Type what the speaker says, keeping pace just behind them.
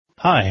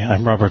Hi,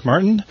 I'm Robert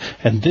Martin,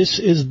 and this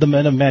is the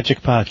Men of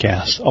Magic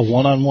podcast, a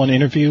one-on-one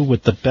interview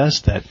with the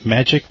best that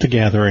Magic the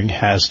Gathering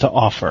has to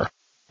offer.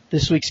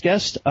 This week's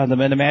guest on the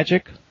Men of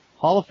Magic,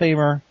 Hall of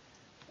Famer,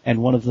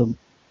 and one of the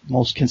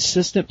most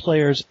consistent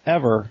players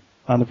ever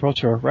on the Pro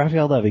Tour,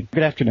 Raphael Levy.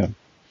 Good afternoon.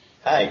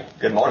 Hi,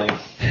 good morning.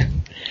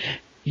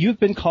 You've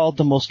been called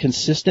the most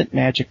consistent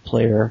Magic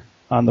player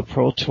on the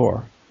Pro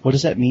Tour. What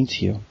does that mean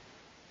to you?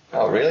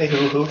 Oh, really?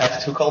 Who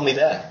called me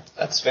that?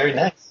 That's very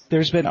nice.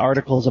 There's been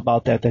articles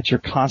about that you're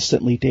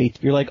constantly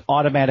you're like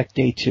automatic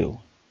day two.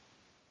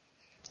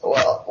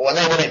 Well, when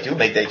I do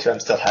make day two,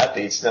 I'm still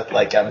happy. It's not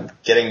like I'm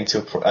getting to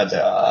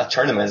a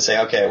tournament and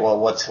saying, okay, well,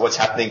 what's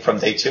happening from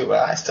day two?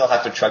 I still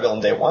have to struggle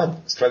on day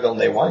one.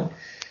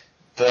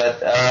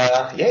 But,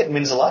 yeah, it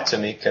means a lot to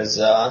me because,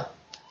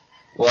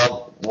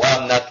 while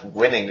I'm not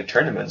winning the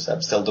tournaments,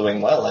 I'm still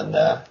doing well, and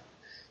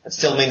it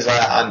still means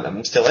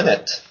I'm still in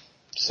it.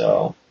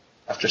 So,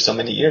 after so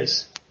many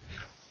years.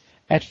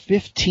 At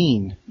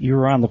 15, you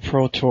were on the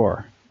Pro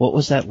Tour. What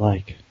was that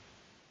like?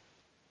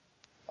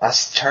 I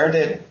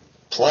started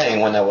playing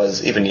when I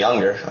was even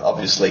younger,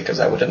 obviously, because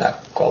I would have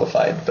not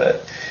qualified.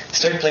 But I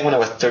started playing when I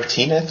was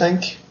 13, I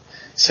think.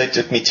 So it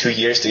took me 2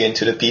 years to get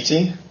into the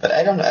PT. But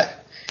I don't know.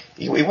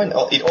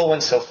 It all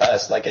went so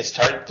fast. Like, I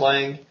started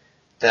playing,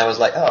 then I was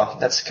like, oh,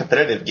 that's a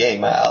competitive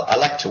game. I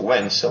like to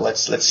win, so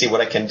let's see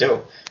what I can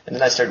do. And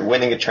then I started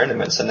winning the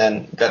tournaments, and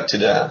then got to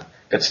the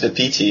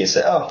PT and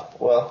said, oh,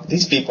 well,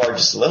 these people are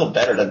just a little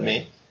better than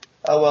me.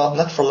 Oh, well,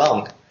 not for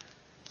long.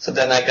 So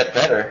then I got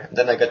better.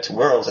 Then I got to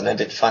Worlds, and I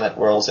did fun at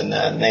Worlds in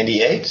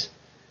 98.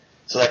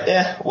 So like,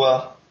 yeah,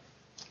 well,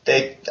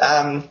 I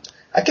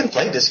can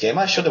play this game.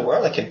 I showed the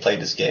world I can play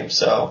this game.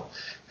 So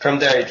from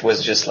there, it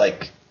was just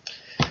like,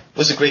 it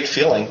was a great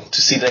feeling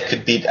to see that I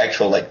could beat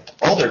actual, like,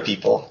 older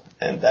people,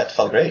 and that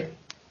felt great.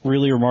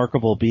 Really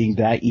remarkable being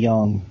that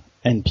young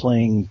and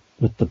playing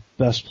with the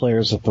best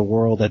players of the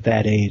world at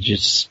that age.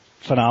 It's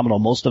phenomenal.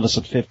 Most of us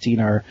at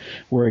 15 are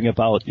worrying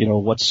about,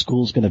 what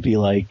school's going to be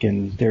like,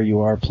 and there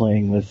you are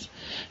playing with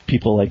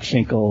people like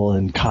Finkel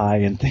and Kai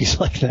and things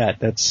like that.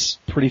 That's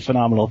pretty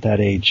phenomenal at that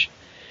age.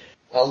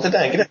 Well, then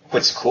I didn't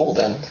quit school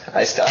then.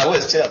 I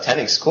was still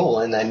attending school,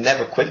 and I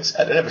never quit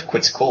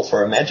school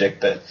for a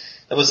Magic, but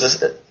it was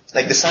just,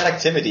 like, the side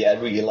activity I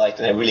really liked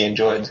and I really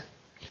enjoyed.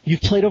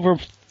 You've played over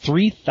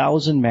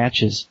 3,000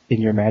 matches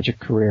in your Magic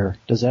career.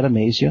 Does that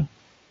amaze you?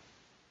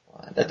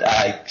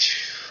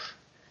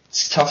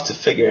 It's tough to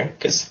figure,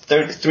 because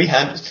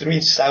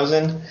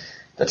 3,000,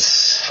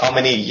 that's how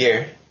many a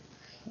year?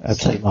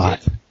 That's a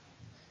lot.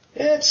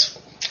 Yeah,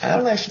 I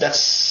don't know if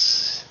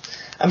that's,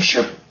 I'm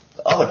sure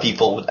other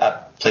people would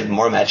have played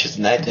more matches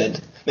than I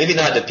did. Maybe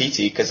not at the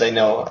PT, because I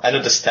know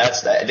the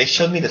stats. They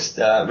showed me this,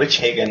 Rich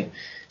Hagan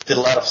did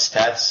a lot of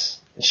stats,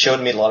 and showed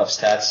me a lot of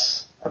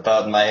stats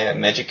about my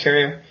Magic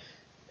career,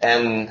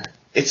 and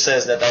it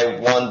says that I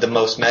won the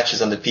most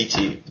matches on the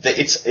PT.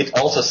 It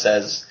also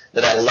says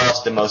that I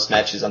lost the most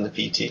matches on the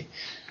PT.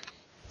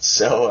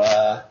 So,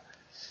 I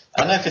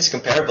don't know if it's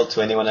comparable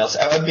to anyone else.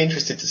 I would be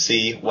interested to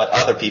see what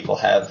other people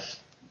have.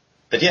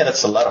 But yeah,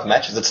 that's a lot of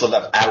matches. That's a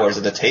lot of hours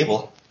at the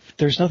table.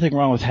 There's nothing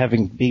wrong with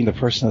being the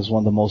person that's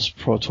won the most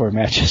Pro Tour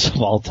matches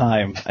of all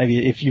time. I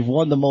mean, if you've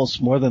won the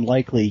most, more than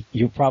likely,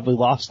 you've probably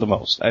lost the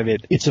most. I mean,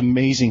 it's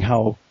amazing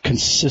how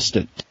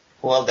consistent.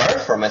 Well, there are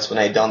formats when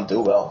I don't do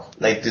well.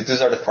 Like,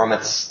 these are the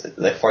formats,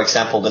 like, for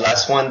example, the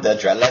last one, the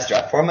last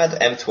draft format,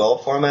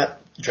 M12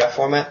 draft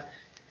format,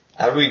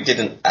 I really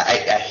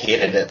I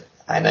hated it,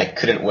 and I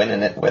couldn't win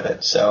in it with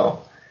it,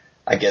 so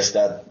I guess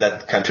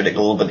that contradicts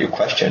a little bit your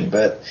question.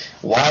 But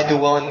why do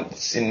well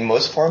in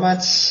most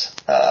formats?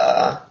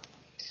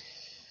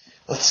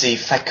 Let's see,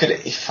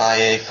 if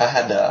I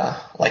had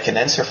like an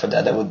answer for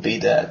that, it would be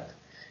that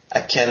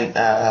I can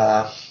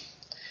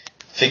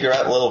figure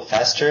out a little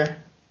faster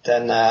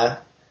than the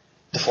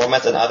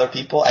format than other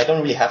people. I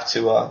don't really have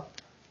to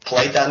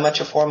play that much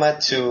a format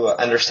to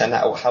understand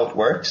how it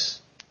works.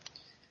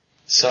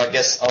 So I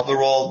guess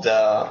overall,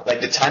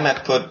 the time I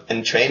put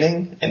in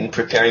training and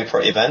preparing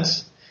for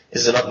events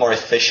is a lot more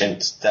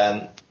efficient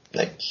than,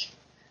 like,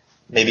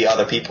 maybe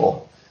other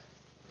people.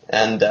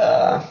 And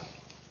yeah,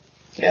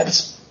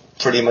 that's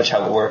pretty much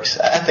how it works.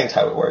 I think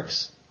how it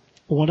works.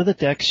 One of the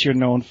decks you're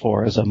known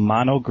for is a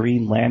mono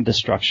green land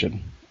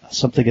destruction,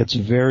 something that's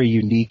very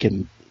unique.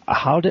 And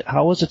how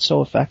was it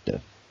so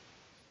effective?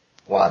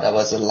 Wow, that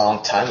was a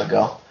long time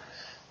ago.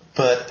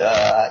 But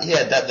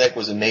yeah, that deck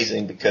was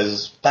amazing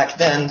because back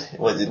then it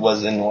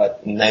was in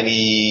what,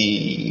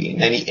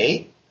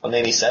 98 or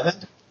 97?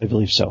 I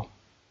believe so.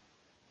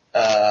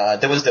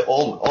 There was the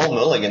old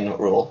mulligan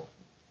rule,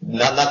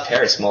 not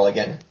Paris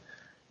mulligan.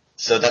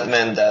 So that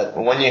meant that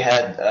when you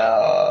had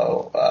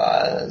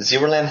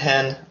zero land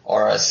hand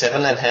or a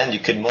 7 land hand, you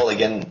could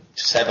mulligan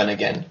to 7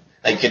 again.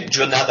 Like, you could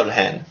do another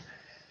hand.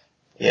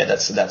 Yeah,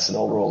 that's an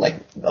old rule. Like,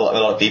 a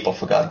lot of people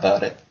forgot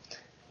about it.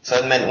 So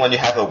it meant when you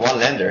have a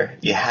 1-lander,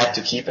 you had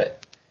to keep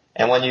it.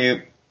 And when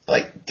you,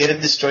 like, get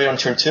it destroyed on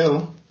turn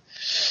 2,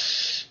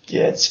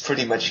 yeah, it's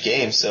pretty much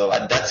game. So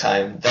at that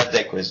time, that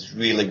deck was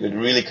really good,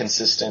 really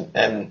consistent.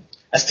 And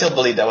I still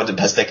believe that was the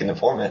best deck in the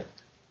format.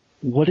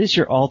 What is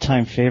your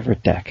all-time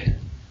favorite deck?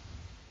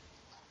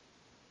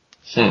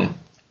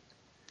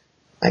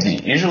 Like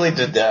usually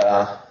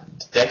the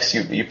decks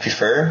you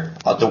prefer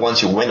are the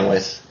ones you win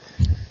with.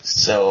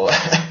 So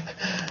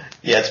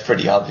yeah, it's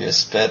pretty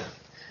obvious. But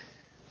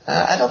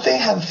I don't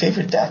think I have a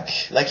favorite deck.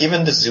 Like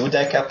even the zoo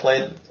deck I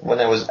played when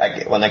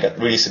I got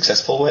really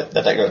successful with,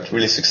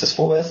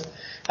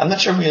 I'm not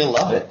sure I really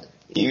love it.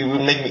 It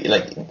would make me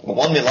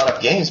won me a lot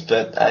of games,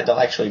 but I don't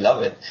actually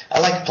love it.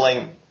 I like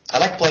playing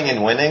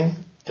and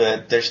winning,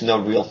 but there's no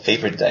real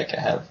favorite deck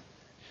I have.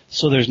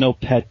 So there's no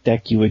pet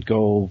deck you would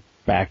go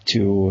back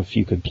to if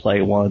you could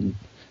play one?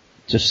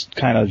 Just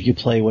kind of you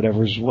play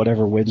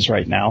whatever wins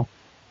right now?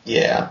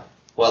 Yeah.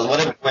 Well,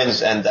 whatever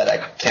wins and that I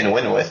can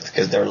win with,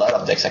 because there are a lot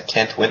of decks I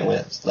can't win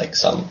with.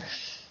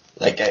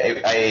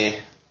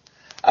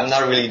 I'm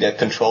not really the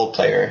control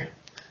player,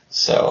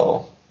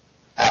 so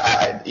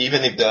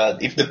even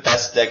if the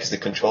best deck is the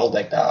control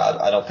deck,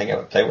 I don't think I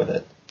would play with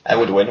it. I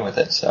would win with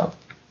it. So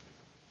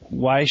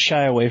why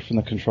shy away from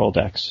the control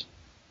decks?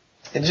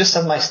 It's just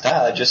not my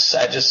style.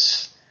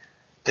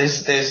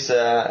 There's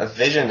a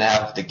vision I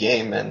have of the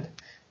game, and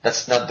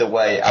that's not the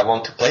way I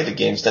want to play the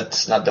games.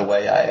 That's not the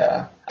way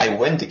I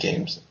win the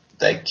games.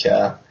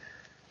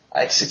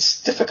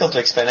 It's difficult to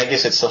explain. I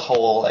guess it's a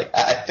whole,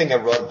 I think I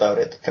wrote about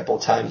it a couple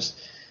of times.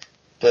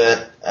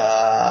 But,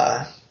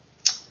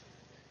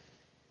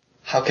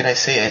 how can I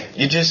say it?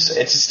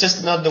 It's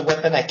just not the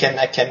weapon I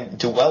can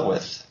do well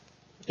with.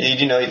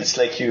 It's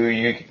like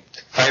you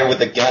fire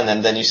with a gun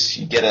and then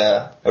you get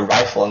a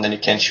rifle and then you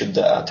can't shoot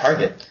the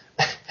target.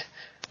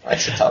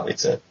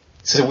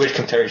 It's a weird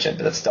comparison,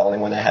 but that's the only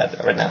one I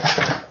had right now.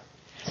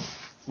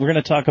 We're going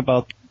to talk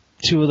about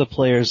two of the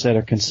players that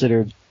are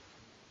considered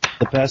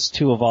the best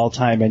two of all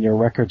time and your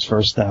records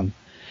versus them.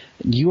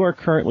 You are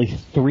currently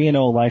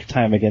 3-0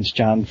 lifetime against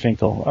John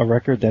Finkel, a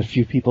record that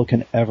few people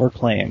can ever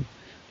claim.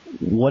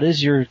 What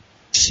is your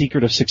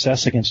secret of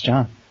success against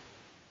John?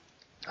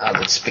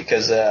 That's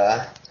because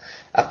I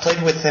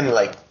played with him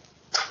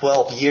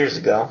 12 years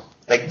ago.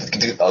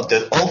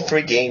 All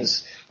three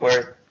games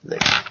were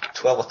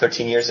 12 or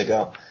 13 years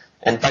ago,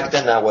 and back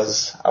then I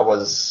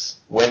was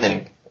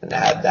winning and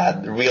I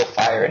had real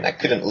fire and I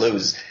couldn't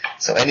lose.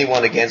 So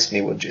anyone against me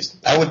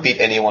I would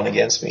beat anyone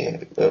against me.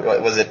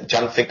 Was it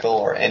John Finkel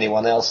or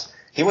anyone else?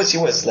 He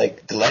was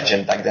like the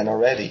legend back then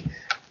already.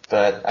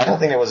 But I don't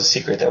think it was a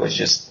secret. I was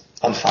just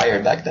on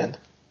fire back then.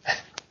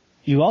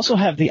 You also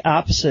have the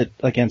opposite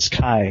against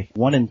Kai,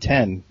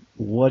 1-10.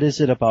 What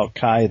is it about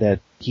Kai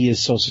that he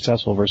is so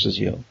successful versus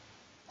you?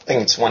 I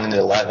think it's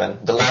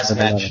 1-11. The last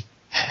match.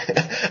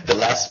 the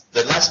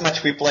last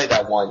match we played,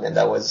 I won, and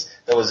that was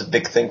a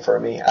big thing for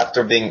me.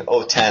 After being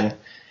 0-10,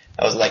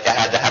 I was I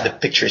had the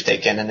pictures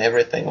taken and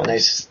everything when I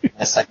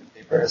signed the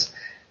papers.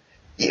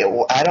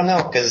 Yeah, I don't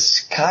know, because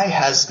Kai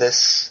has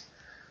this.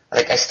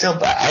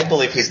 I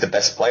believe he's the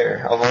best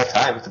player of all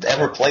time that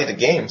ever played the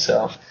game.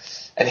 So,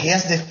 and he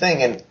has this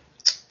thing, and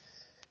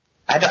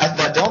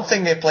I don't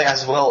think they play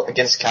as well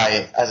against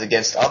Kai as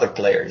against other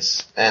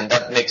players, and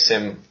that makes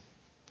him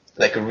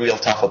a real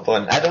tough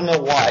opponent. I don't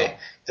know why.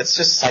 That's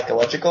just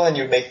psychological, and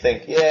you may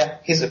think, yeah,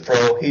 he's a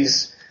pro.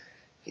 These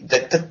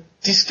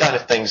kind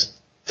of things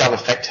doesn't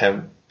affect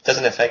him,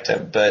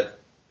 but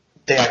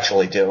they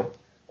actually do.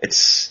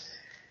 It's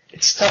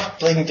tough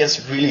playing against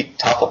a really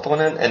tough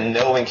opponent and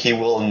knowing he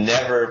will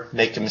never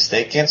make a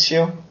mistake against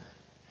you.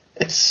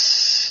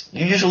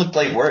 You usually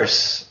play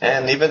worse,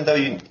 and even though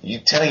you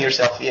telling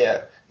yourself,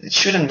 yeah, it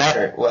shouldn't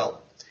matter,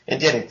 well, in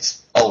the end it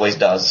always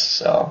does.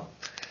 So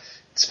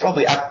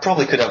I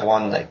probably could have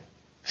won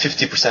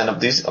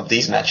 50% of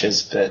these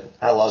matches, but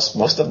I lost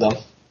most of them.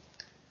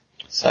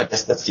 So I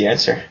guess that's the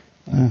answer.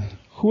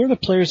 Who are the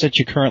players that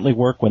you currently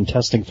work when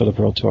testing for the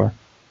Pro Tour?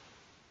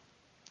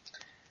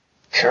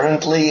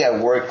 Currently,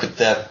 I work with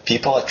the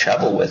people I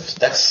travel with.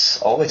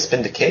 That's always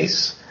been the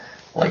case.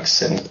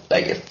 Since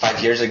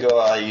 5 years ago,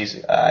 I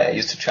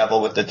used to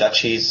travel with the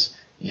Dutchies,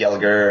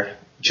 Jelger,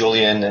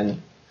 Julian,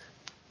 and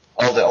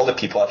all the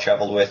people I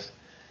traveled with.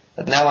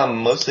 But now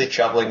I'm mostly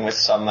traveling with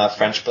some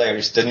French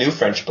players, the new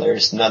French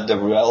players, not the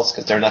Ruels,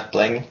 because they're not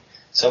playing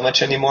so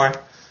much anymore.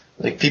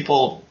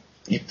 People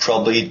you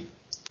probably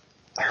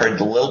heard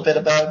a little bit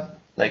about,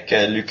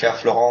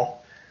 Lucas Florent,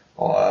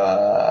 or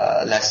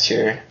last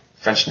year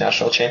French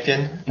national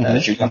champion,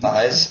 Julien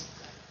Barrez.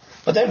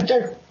 But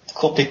they're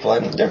cool people,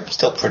 and they're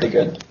still pretty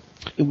good.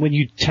 When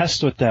you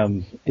test with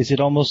them, is it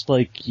almost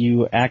like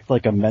you act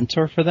like a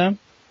mentor for them?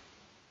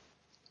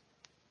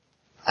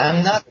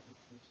 I'm not.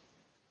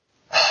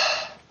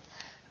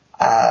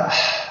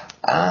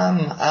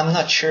 I'm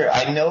not sure.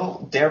 I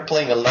know they're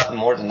playing a lot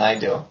more than I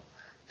do,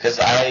 because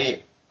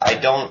I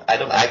don't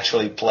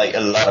actually play a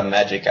lot of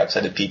Magic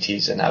outside the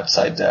PTs and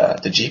outside the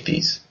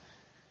GPs.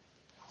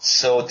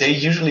 So they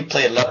usually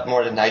play a lot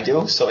more than I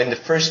do. So in the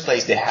first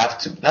place, they have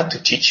to not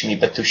to teach me,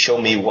 but to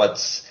show me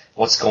what's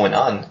going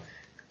on,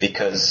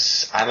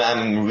 because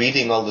I'm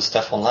reading all the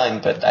stuff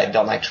online, but I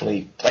don't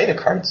actually play the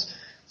cards.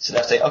 So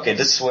they say, okay,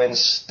 this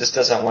wins, this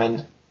doesn't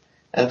win,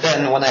 and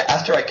then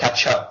after I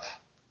catch up,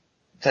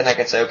 then I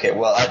can say, okay,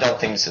 well, I don't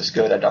think this is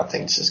good. I don't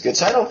think this is good.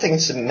 So I don't think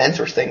it's a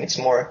mentor thing. It's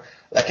more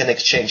like an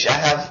exchange.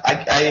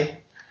 I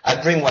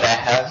bring what I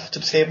have to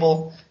the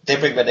table. They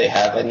bring what they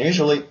have, and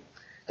usually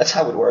that's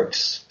how it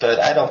works. But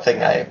I don't think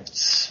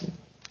it's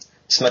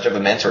much of a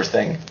mentor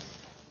thing.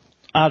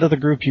 Out of the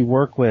group you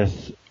work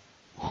with,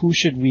 who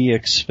should we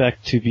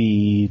expect to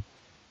be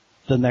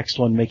the next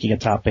one making a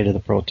top 8 of the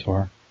Pro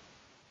Tour?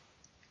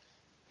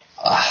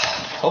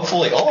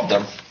 Hopefully all of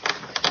them.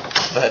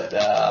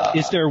 But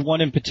is there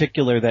one in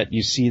particular that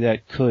you see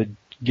that could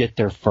get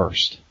there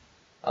first?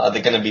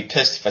 They're going to be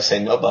pissed if I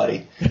say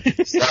nobody. No,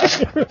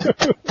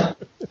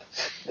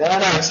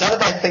 it's not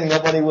that I think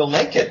nobody will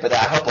make it, but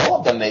I hope all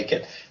of them make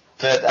it.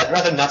 But I'd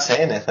rather not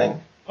say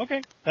anything.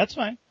 Okay, that's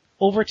fine.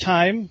 Over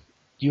time,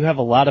 you have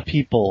a lot of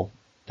people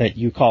that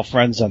you call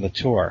friends on the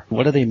tour.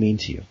 What do they mean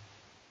to you?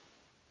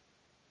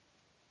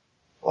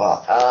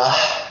 Well,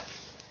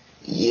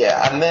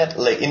 I met,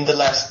 like, in the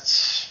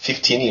last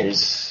 15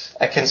 years,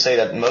 I can say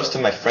that most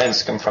of my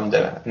friends come from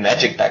the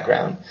Magic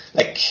background.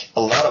 Like,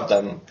 a lot of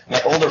them.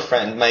 My older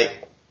friend,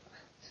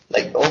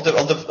 all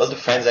the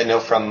friends I know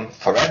from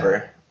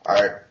forever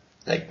are,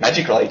 like,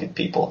 Magic-related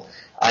people.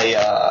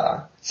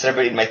 I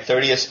celebrated my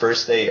 30th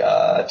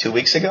birthday 2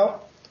 weeks ago.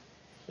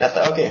 And I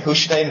thought, okay, who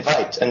should I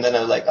invite? And then I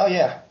was like, oh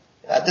yeah,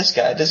 this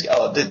guy,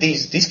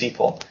 these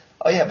people.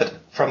 Oh yeah, but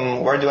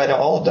from where do I know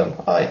all of them?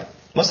 Oh, yeah.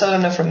 Most of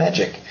them are from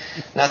Magic.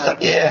 And I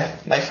thought, yeah,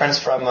 my friends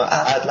from,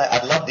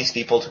 I'd love these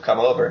people to come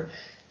over.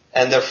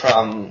 And they're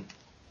from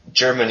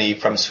Germany,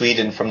 from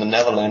Sweden, from the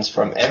Netherlands,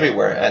 from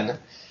everywhere. And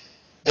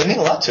they mean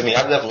a lot to me.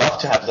 I would have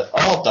loved to have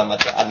all of them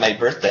at my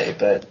birthday,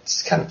 but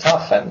it's kind of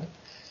tough. And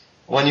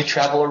when you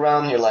travel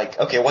around, you're like,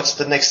 okay, what's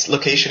the next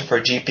location for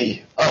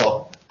GP?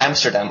 Oh,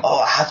 Amsterdam. Oh,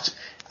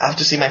 I have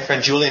to see my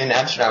friend Julian in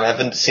Amsterdam. I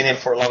haven't seen him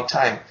for a long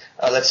time.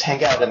 Let's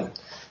hang out and,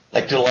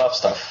 like, do a lot of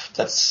stuff.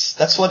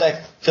 That's what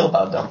I feel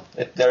about them.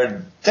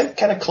 They're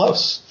kind of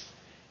close,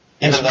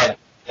 even though I do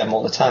them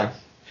all the time.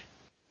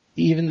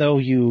 Even though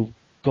you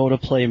go to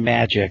play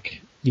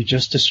Magic, you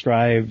just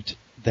described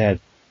that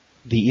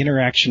the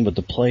interaction with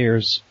the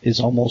players is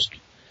almost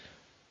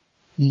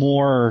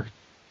more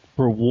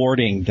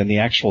rewarding than the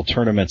actual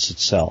tournaments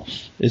itself.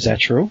 Is that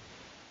true?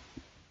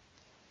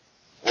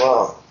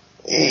 Well,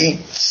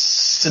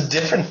 it's a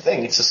different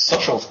thing. It's a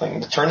social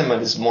thing. The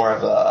tournament is more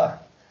of a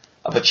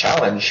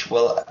challenge.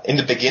 Well, in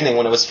the beginning,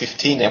 when I was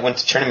 15, I went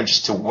to tournament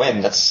just to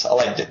win. That's all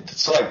I did.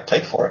 That's all I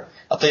played for.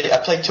 I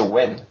played to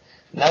win.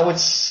 Now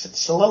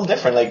it's a little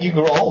different. Like, you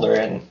grow older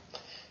and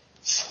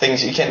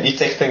you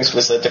take things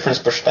with a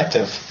different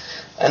perspective.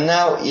 And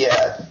now,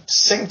 yeah,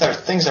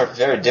 things are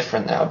very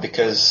different now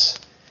because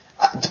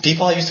the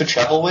people I used to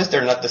travel with,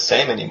 they're not the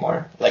same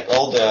anymore. Like,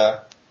 most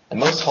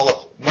are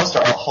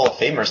all Hall of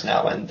Famers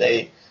now, and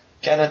they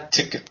kind of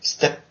took a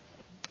step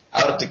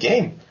out of the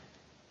game.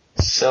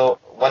 So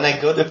when I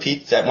go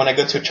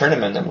to a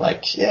tournament, I'm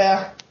like,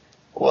 yeah,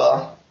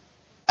 well,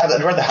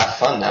 I'd rather have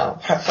fun now,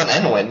 have fun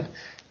and win.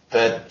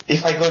 But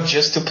if I go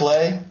just to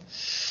play,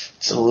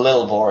 it's a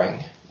little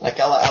boring. Like,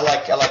 I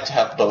like to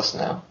have both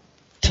now.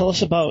 Tell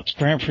us about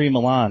Grand Prix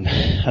Milan.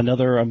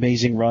 Another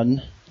amazing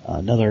run,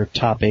 another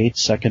top 8,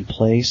 second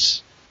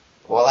place.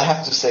 Well, I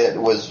have to say it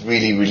was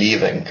really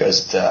relieving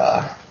because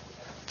the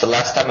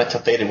last time I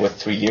top 8 was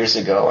 3 years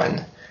ago,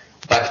 and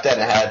back then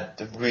I had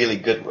a really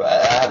good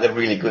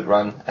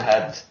run. I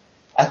had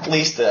at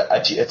least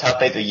a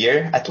top 8 a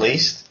year, at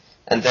least.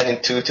 And then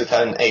in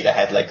 2008 I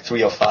had like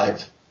 3 or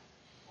 5.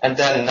 And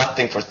then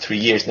nothing for 3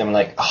 years, and I'm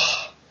like,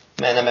 oh,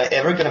 man, am I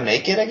ever going to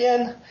make it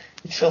again?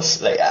 It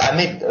feels like I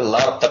made a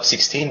lot of top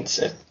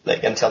 16s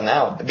like until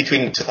now,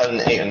 between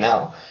 2008 and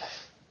now.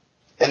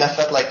 And I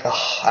felt like,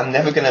 oh, I'm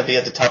never going to be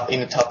in the top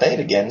 8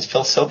 again. It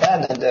feels so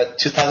bad. And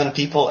 2,000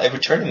 people every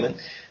tournament.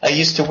 I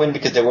used to win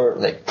because there were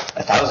like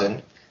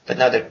 1,000, but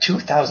now there are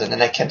 2,000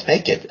 and I can't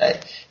make it.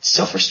 It's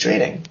so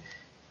frustrating.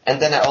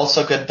 And then I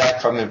also got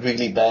back from a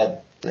really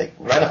bad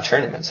run of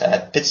tournaments. I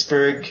had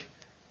Pittsburgh,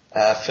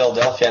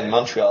 Philadelphia, and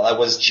Montreal. I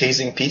was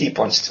chasing PT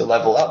points to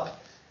level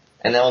up,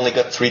 and I only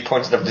got 3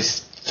 points of these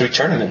three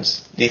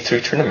tournaments,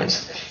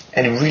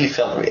 and it really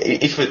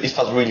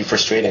felt really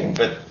frustrating.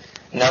 But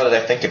now that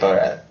I think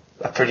about it,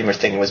 I pretty much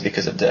think it was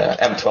because of the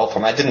M12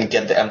 format. I didn't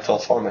get the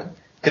M12 format,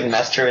 couldn't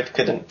master it,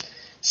 couldn't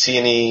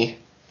see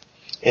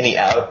any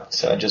out,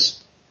 so I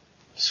just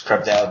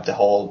scrubbed out the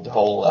whole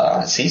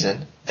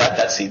season. The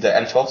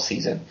M12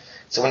 season.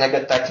 So when I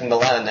got back to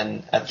Milan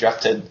and I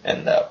drafted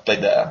and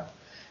played the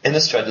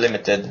Innistrad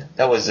Limited,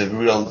 that was a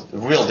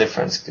real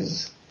difference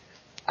because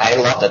I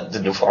love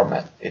the new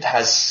format. It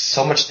has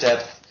so much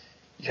depth.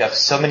 You have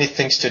so many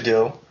things to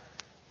do.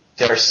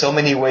 There are so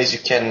many ways you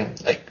can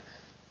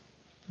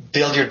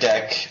build your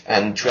deck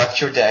and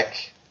draft your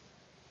deck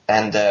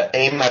and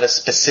aim at a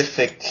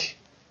specific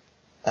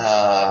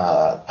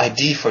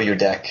ID for your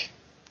deck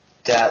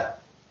that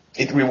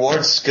it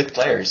rewards good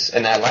players,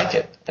 and I like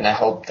it, and I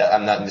hope that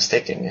I'm not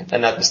mistaken,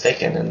 and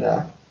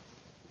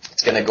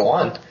it's gonna go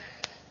on.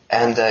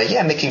 And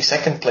making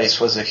second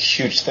place was a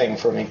huge thing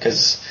for me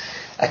because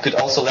I could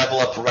also level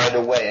up right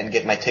away and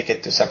get my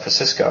ticket to San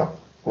Francisco.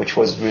 which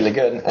was really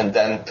good, and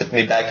then put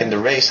me back in the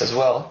race as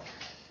well.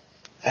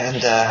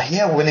 And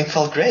winning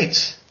felt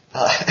great.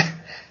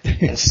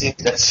 And seeing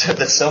that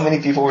so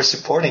many people were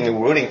supporting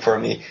and rooting for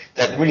me,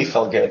 that really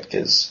felt good.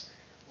 Because,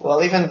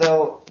 well, even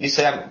though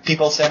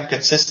people say I'm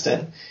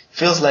consistent, it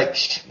feels like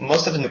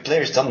most of the new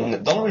players don't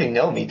really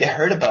know me. They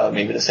heard about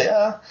me, but they say,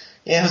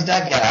 who's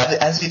that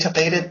guy? Has he top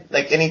 8'd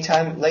like any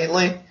time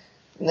lately?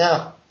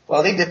 No.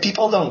 Well, the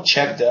people don't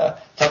check the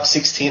top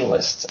 16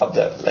 list of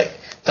the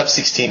top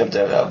 16 of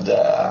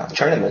the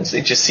tournaments.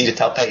 They just see the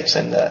top 8s,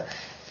 and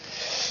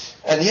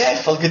it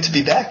felt good to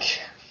be back.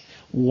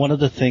 One of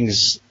the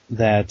things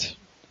that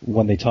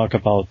when they talk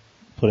about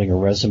putting a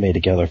resume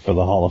together for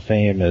the Hall of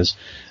Fame is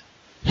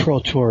Pro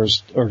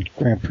Tours or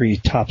Grand Prix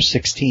top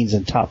 16s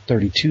and top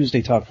 32s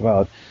they talk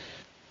about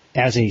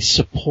as a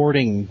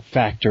supporting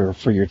factor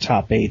for your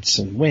top 8s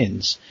and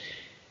wins.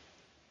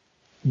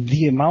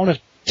 The amount of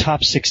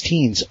top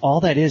 16s, all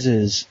that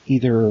is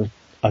either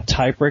a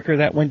tiebreaker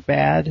that went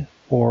bad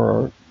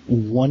or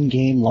one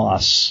game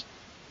loss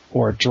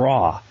or a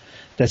draw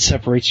that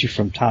separates you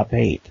from top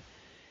 8.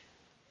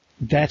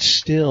 That's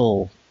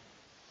still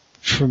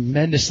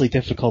tremendously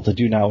difficult to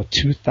do now with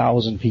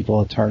 2,000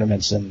 people at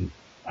tournaments, and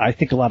I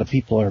think a lot of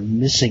people are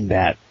missing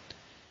that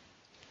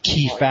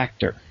key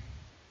factor.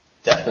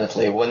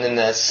 Definitely. When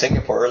in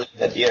Singapore early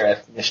that year, I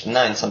finished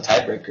 9th on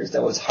tiebreakers.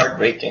 That was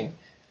heartbreaking.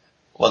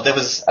 Well,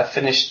 I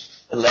finished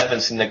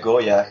 11th in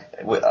Nagoya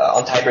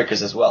on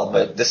tiebreakers as well,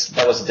 but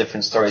that was a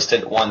different story. I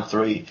still won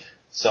 3,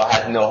 so I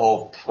had no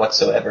hope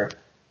whatsoever.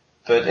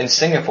 But in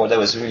Singapore, that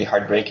was really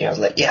heartbreaking. I was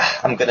like,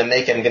 I'm gonna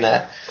make it.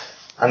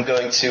 I'm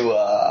going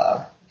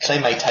to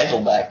claim my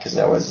title back,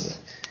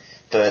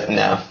 but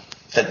no,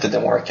 that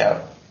didn't work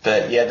out.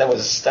 But that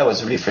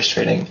was really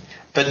frustrating.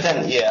 But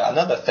then,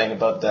 another thing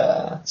about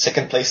the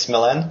second place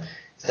Milan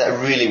is that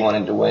I really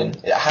wanted to win.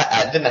 I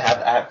haven't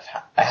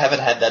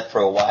had that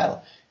for a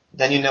while.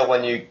 Then,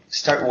 when you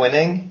start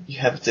winning, you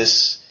have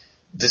this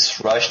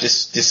rush,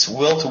 this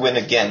will to win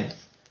again.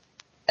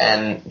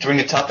 And during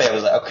the top 8, I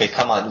was like, okay,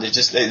 come on, let's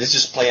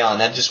just play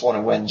on. I just want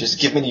to win. Just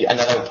give me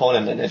another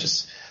opponent, and I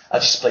just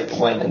played to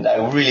win. And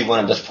I really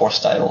wanted that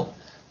 4th title,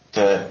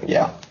 but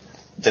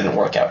didn't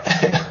work out.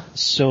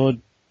 So,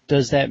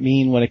 does that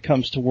mean when it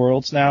comes to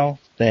Worlds now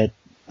that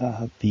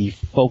the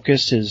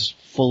focus is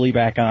fully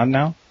back on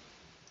now?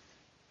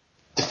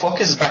 The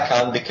focus is back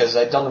on because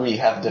I don't really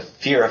have the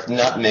fear of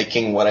not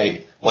making what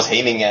I was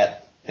aiming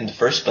at in the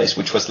first place,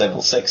 which was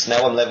level 6.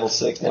 Now I'm level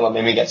 6. Now I'm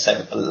aiming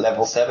at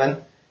level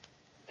 7.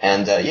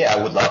 And I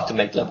would love to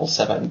make level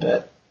 7,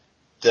 but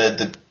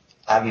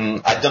I'm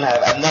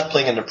not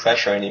playing under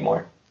pressure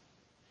anymore,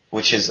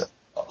 which is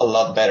a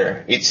lot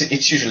better.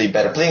 It's usually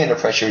better. Playing under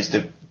pressure is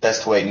the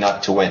best way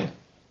not to win.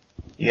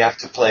 You have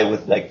to play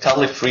with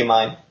totally free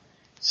mind,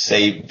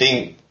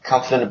 being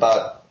confident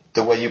about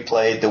the way you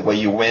play, the way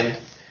you win,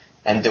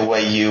 and the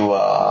way you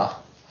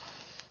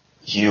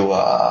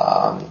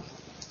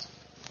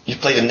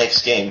play the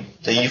next game.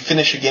 So you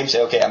finish your game,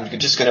 say, okay, I'm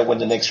just gonna win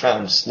the next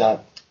round.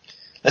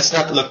 Let's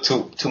not look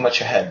too much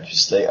ahead.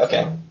 Just say,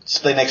 okay, let's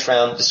play next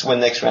round, let's win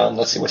next round,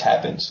 let's see what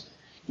happens.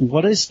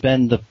 What has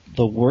been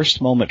the worst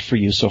moment for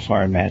you so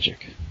far in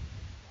Magic?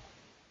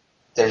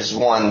 There's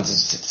one,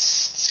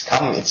 it's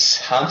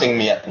haunting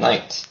me at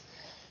night.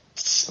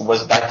 It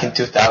was back in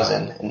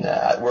 2000 in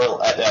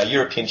the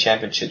European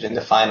Championship in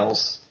the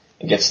finals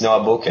against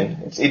Noah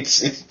Boken.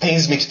 It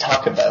pains me to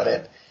talk about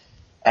it.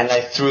 And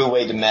I threw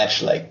away the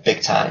match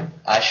big time.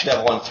 I should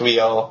have won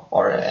 3-0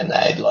 and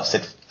I lost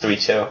it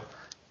 3-2.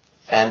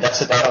 And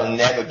that's a battle I'll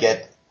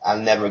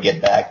never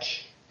get back.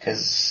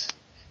 There's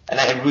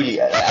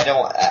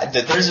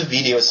a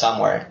video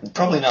somewhere,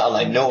 probably not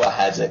online, Noah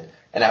has it.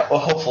 And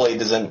hopefully he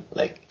doesn't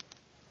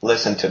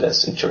listen to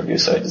this interview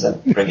so he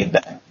doesn't bring it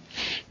back.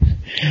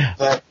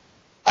 But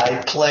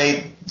I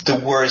played the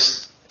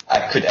worst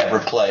I could ever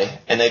play,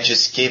 and I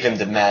just gave him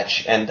the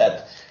match, and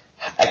that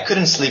I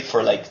couldn't sleep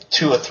for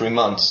 2 or 3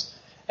 months,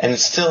 and it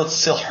still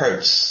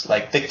hurts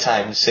big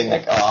time,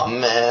 saying oh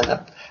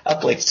man, I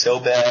played so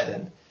bad,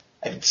 and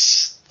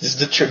this is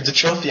the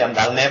trophy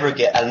I'll never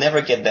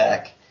get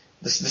back.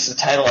 This is a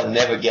title I'll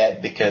never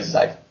get because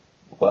I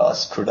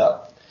screwed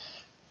up,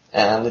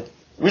 and it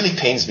really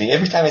pains me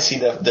every time I see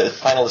the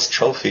finalist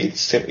trophy.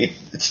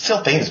 It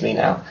still pains me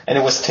now, and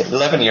it was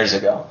 11 years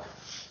ago.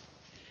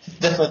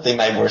 Definitely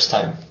my worst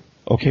time.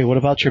 Okay, what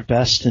about your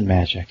best in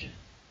Magic?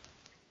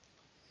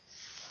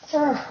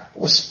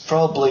 Was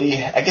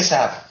probably, I guess I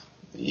have,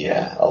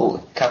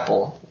 a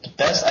couple. The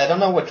best, I don't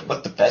know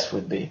what the best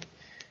would be,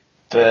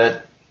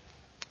 but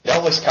it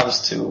always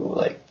comes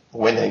to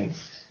winning.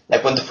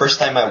 When the first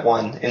time I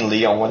won in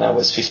Lyon when I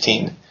was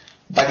 15,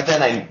 back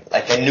then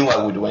I knew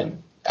I would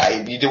win.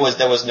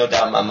 There was no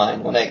doubt in my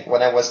mind. When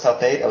I was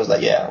top 8, I was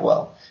like,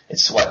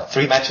 it's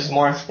 3 matches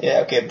more?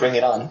 Yeah, okay, bring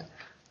it on.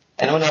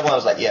 And when I won, I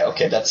was like,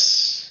 okay,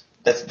 there's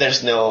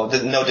no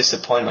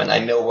disappointment. I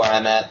know where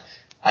I'm at.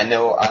 I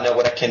know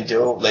what I can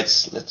do.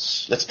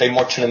 Let's play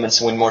more tournaments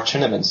and win more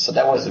tournaments. So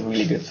that was a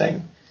really good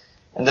thing.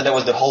 And then there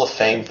was the Hall of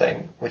Fame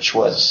thing, which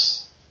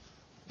was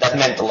that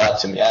meant a lot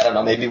to me. I don't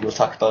know, maybe we'll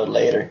talk about it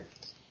later.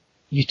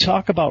 You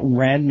talk about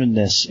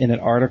randomness in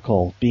an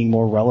article being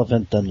more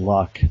relevant than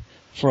luck.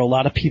 For a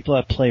lot of people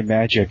that play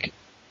Magic,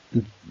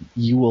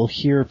 you will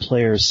hear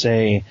players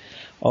say,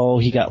 oh,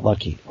 he got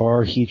lucky,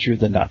 or he drew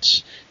the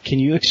nuts. Can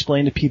you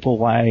explain to people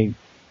why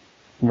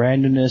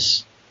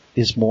randomness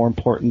is more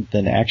important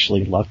than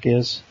actually luck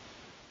is?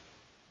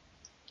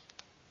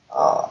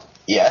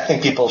 Yeah, I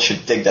think people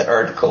should dig that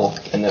article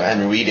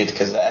and read it,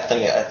 because I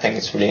think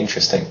it's really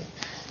interesting.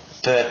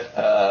 But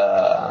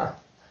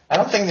I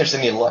don't think there's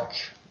any luck.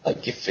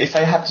 Like, if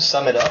I have to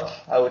sum it up,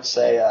 I would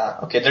say,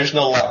 okay, there's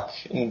no luck.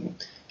 In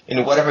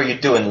whatever you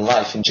do in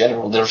life in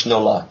general, there's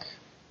no luck.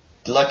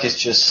 Luck is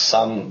just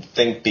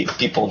something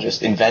people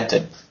just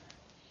invented.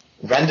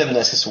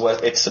 Randomness is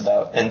what it's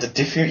about. And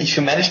if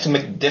you manage to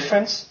make a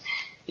difference,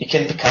 you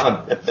can become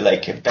a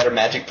better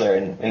Magic player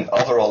and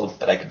overall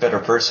like a better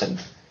person.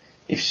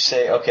 If you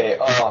say, okay,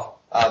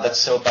 that's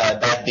so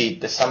bad, that beat,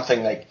 there's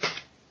something like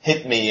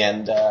hit me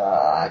and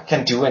I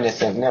can't do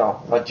anything.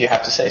 No, what you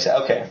have to say is,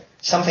 okay,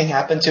 something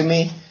happened to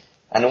me,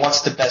 and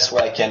what's the best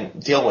way I can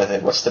deal with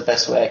it? What's the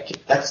best way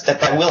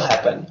that will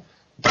happen?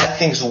 Bad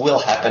things will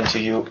happen to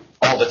you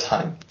all the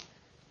time,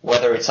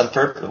 whether it's on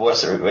purpose,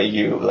 whether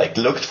you like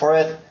looked for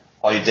it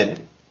or you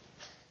didn't.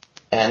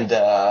 And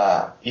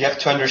you have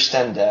to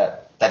understand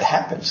that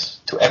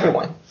happens to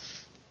everyone.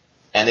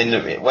 And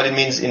what it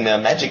means in a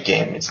Magic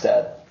game is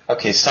that,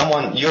 okay,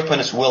 your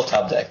opponents will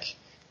top deck.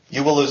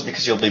 You will lose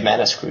because you'll be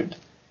mana screwed.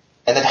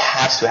 And that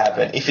has to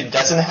happen. If it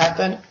doesn't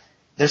happen,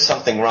 there's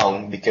something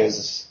wrong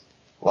because,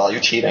 well,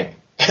 you're cheating.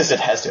 Because it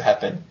has to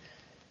happen.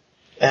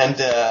 And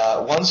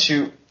once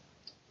you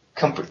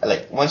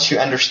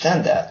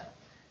understand that,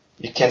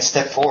 you can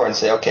step forward and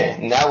say, okay,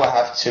 now I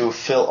have to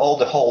fill all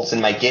the holes in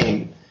my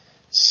game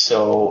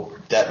so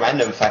that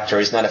random factor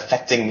is not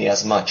affecting me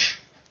as much.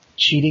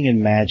 Cheating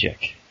in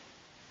Magic.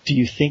 Do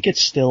you think it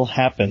still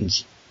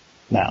happens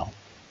now?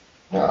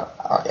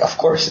 Of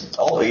course, it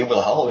will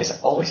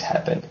always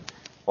happen.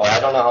 Well, I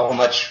don't know how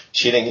much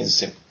cheating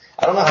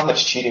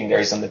there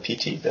is on the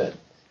PT,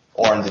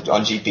 or on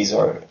GPs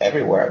or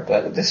everywhere,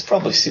 but there's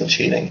probably still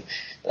cheating.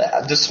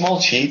 The small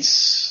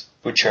cheats,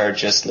 which are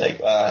just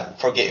like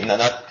forgetting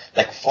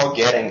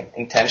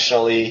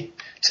intentionally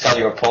to tell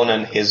your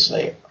opponent he's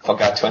like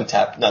forgot to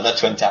untap, not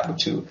to untap, but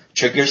to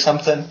trigger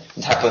something.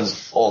 It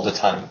happens all the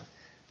time.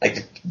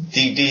 Like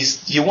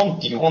these, you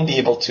won't be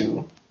able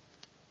to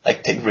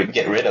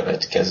get rid of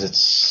it,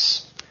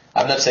 because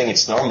I'm not saying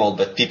it's normal,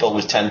 but people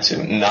will tend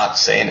to not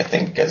say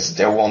anything because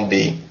there won't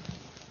really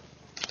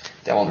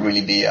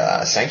be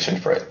a sanction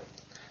for it.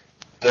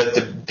 But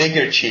the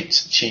bigger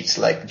cheats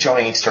like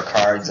drawing extra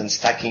cards and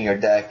stacking your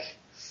deck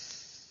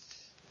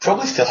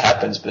probably still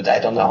happens, but I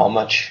don't know how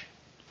much.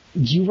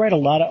 You write a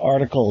lot of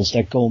articles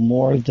that go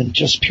more than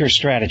just pure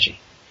strategy,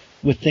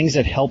 with things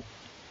that help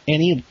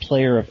any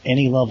player of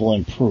any level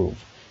improve.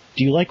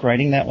 Do you like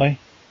writing that way?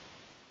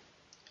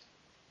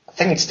 I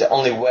think it's the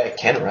only way I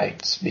can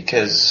write,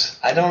 because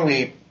I don't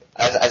really,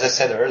 as I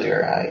said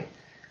earlier,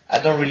 I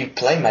don't really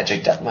play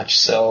Magic that much,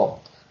 so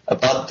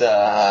about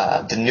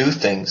the new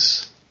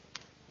things,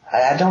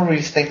 I don't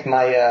really think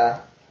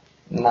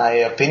my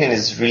opinion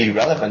is really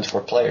relevant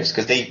for players,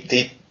 because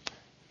they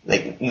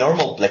like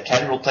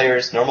casual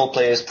players, normal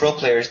players, pro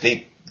players,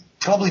 they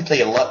probably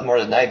play a lot more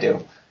than I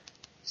do.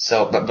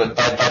 So, but by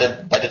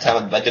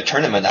the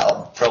tournament,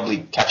 I'll probably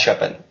catch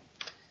up and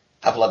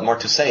have a lot more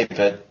to say,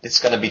 but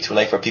it's gonna be too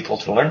late for people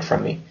to learn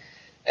from me.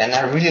 And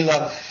I really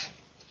love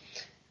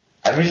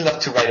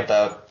to write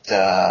about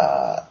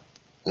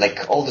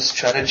all the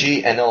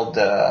strategy and all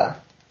the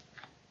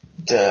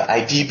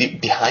idea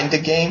behind the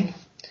game.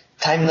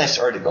 Timeless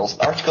articles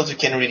you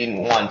can read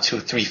in 1, 2,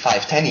 3,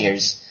 5, 10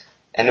 years,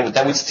 and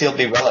that would still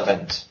be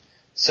relevant.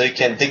 So you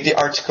can dig the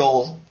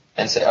article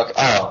and say, okay,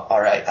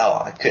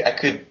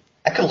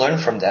 I could learn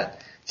from that.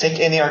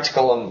 Take any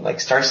article on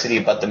Star City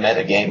about the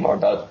meta game, or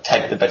about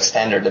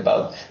standard,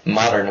 about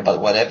modern, about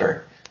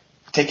whatever.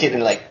 Take it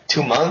in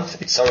 2 months,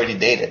 it's already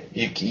dated.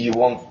 You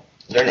won't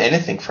learn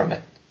anything from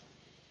it.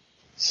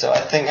 So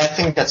I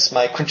think that's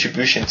my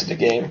contribution to the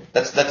game.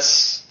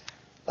 That's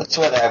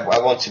what I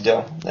want to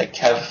do.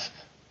 Have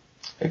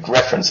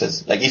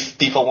references. If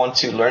people want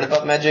to learn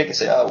about Magic, I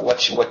say,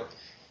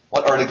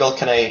 what article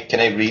can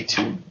I read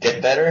to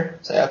get better?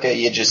 Say, okay,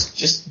 you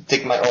just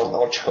take my old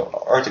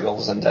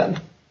articles and then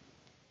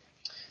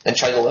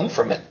try to learn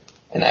from it.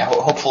 And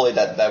hopefully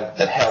that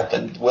help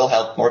and will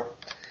help more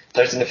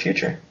players in the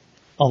future.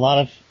 A lot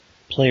of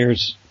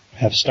players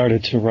have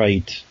started to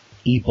write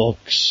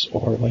ebooks,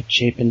 or like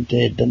Chapin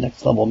did, the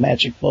Next Level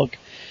Magic book.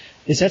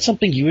 Is that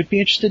something you would be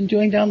interested in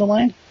doing down the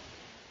line?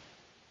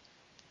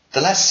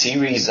 The last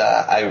series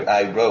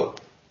I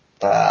wrote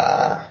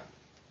was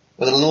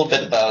a little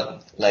bit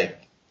about I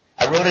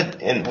wrote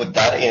it with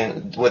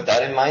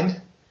that in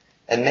mind,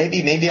 and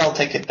maybe I'll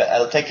take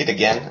it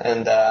again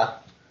and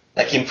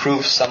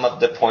improve some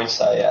of the points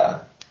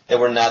that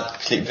were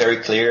not very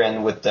clear,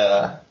 and with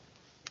the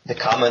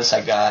comments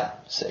I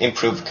got,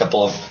 improve a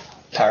couple of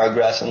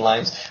paragraphs and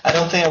lines. I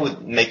don't think I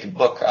would make a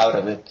book out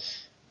of it,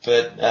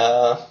 but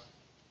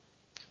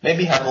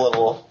maybe have it a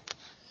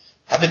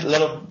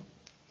little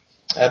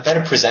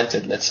better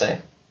presented. Let's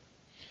say,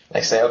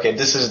 like say, okay,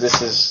 this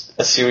is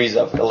a series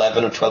of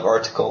 11 or 12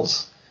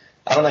 articles.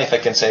 I don't know if I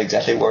can say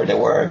exactly where they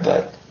were,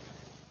 but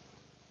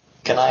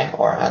can I?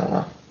 Or I don't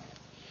know.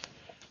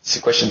 It's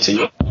a question to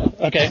you.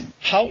 Okay.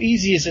 How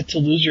easy is it to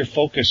lose your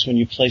focus when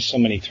you play so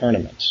many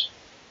tournaments?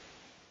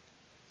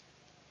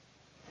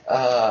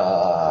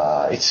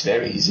 It's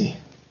very easy.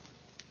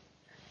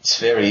 It's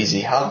very easy.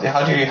 How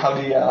do you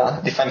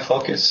define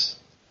focus?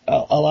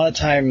 A lot of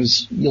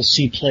times you'll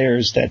see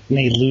players that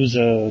may lose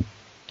a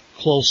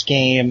close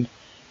game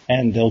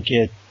and they'll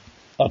get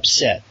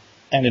upset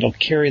and it'll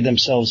carry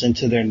themselves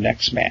into their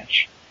next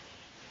match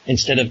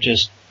instead of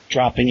just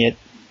dropping it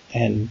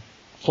and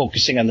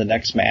focusing on the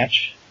next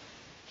match.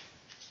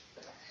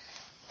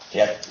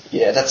 Yeah,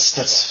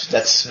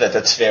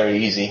 that's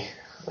very easy.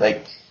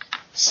 Like,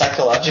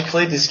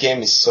 psychologically, this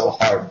game is so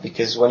hard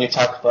because when you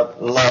talk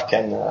about luck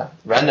and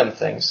random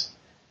things,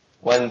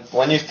 when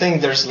you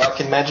think there's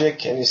luck in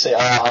Magic and you say,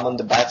 I'm on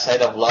the bad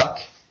side of luck,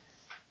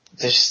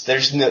 it's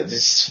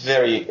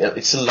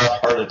a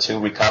lot harder to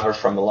recover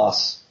from a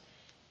loss.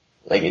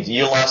 Like,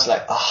 you lost,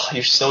 like,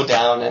 you're so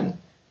down, and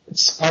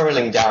it's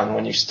spiraling down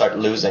when you start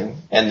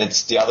losing, and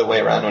it's the other way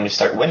around when you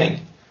start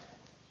winning.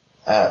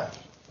 But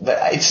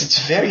it's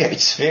a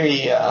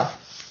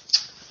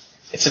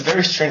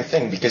very strange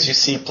thing because you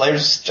see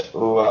players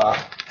who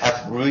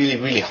have really,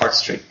 really hot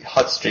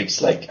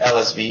streaks like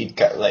LSV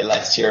like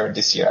last year,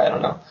 this year, I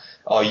don't know,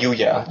 or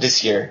Yuya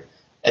this year,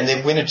 and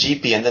they win a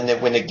GP and then they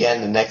win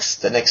again the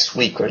next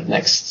week or the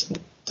next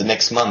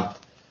month.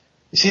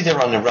 You see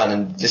they're on the run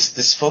and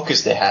this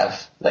focus they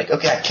have, like,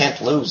 okay, I can't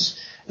lose.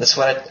 That's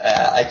what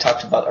I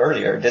talked about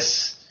earlier.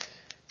 This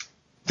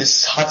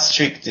hot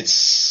streak,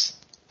 it's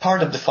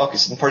part of the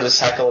focus and part of the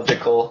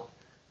psychological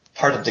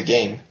part of the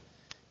game.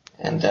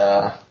 And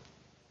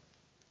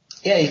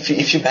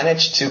if you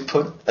manage to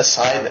put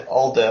aside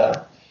all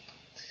the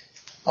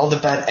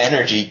bad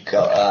energy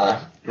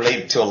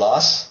related to a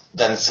loss,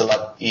 then it's a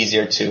lot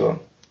easier to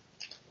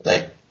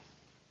like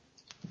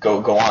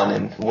go on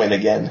and win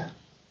again.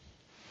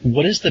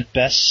 What is the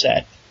best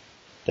set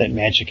that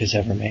Magic has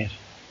ever made?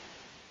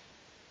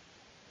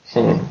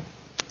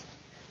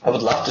 I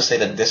would love to say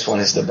that this one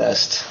is the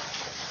best.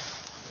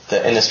 The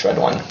Innistrad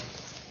one.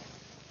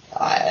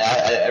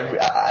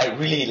 I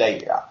really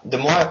like. The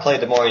more I play,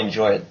 the more I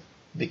enjoy it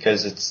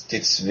because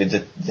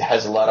it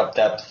has a lot of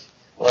depth,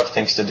 a lot of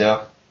things to do.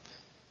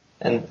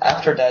 And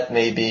after that,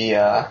 maybe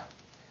I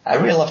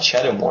really love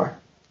Shadowmoor.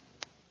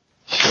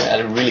 She had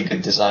a really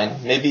good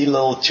design, maybe a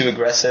little too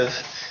aggressive,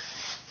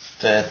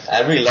 but I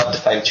really love the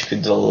fact that you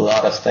could do a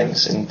lot of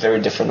things in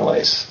very different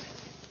ways.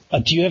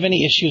 Do you have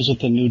any issues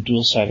with the new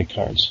dual-sided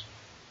cards?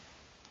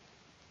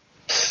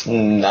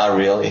 Not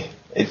really.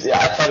 I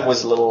thought it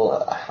was a little,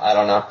 I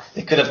don't know,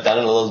 they could have done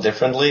it a little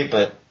differently,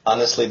 but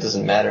honestly it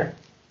doesn't matter.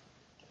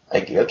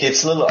 Like, okay,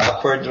 it's a little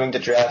awkward during the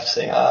draft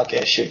saying, okay,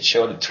 I should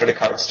show the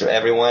cards to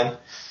everyone,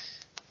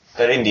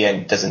 but in the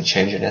end it doesn't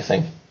change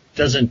anything.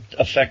 Doesn't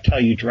affect how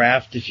you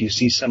draft if you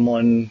see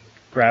someone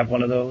grab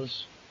one of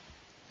those?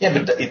 Yeah,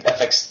 but it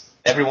affects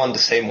everyone the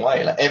same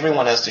way. Like,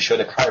 everyone has to show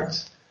the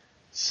cards.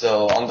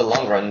 So on the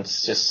long run,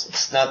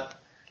 it's not,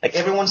 like,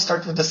 everyone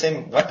starts with the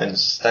same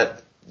weapons.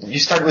 That you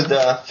start with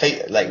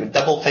the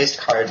double-faced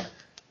card,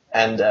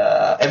 and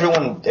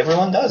everyone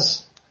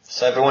does.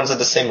 So everyone's at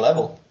the same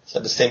level.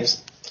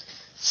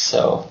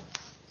 So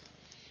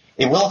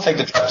it will affect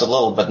the draft a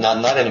little, but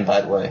not in a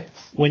bad way.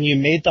 When you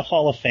made the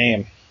Hall of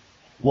Fame,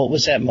 what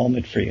was that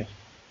moment for you?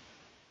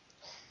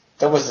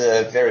 That was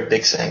a very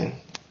big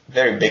thing,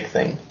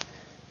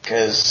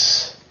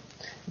 because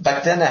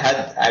back then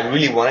I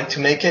really wanted to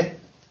make it,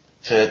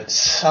 but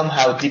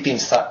somehow deep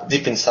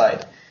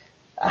inside,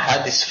 I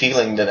had this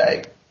feeling that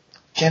I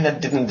kind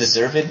of didn't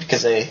deserve it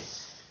because I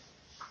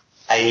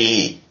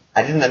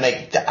didn't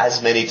make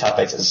as many top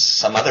 8s as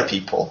some other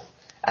people.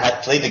 I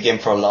had played the game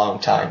for a long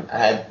time. I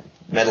had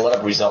made a lot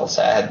of results.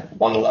 I had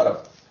won a lot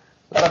of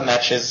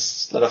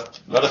matches, a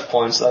lot of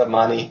points, a lot of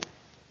money,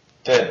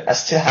 but I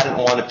still hadn't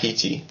won a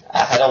PT.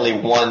 I had only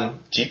one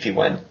GP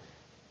win,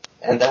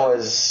 and that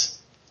was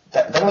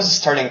a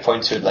starting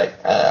point to like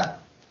a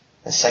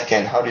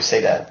second. How do you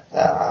say that?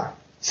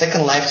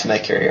 Second life to my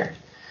career.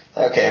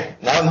 Okay,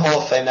 now I'm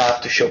Hall of Fame. Now I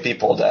have to show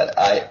people that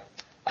I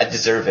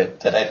deserve it.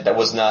 That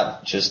was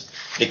not just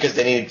because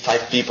they needed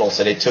 5 people,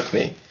 so they took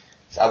me.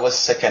 I was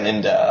second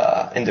in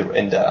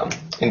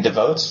the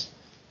votes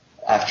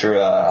after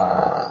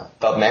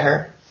Bob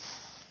Maher.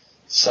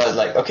 So I was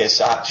like, okay,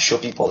 so I have to show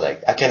people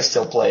like I can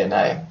still play and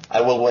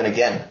I will win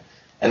again.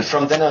 And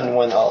from then on,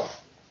 went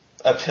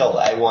uphill.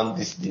 I won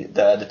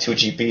the 2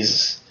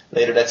 GPs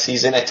later that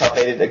season. I top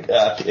 8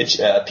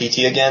 PT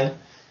again,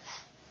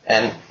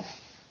 and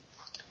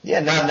yeah,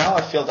 now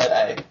I feel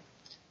that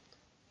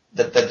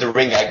the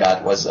ring I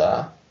got was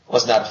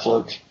not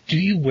fluke. Do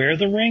you wear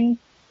the ring,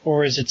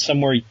 or is it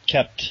somewhere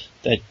kept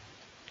that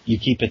you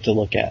keep it to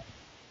look at?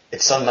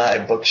 It's on my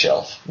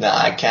bookshelf. No,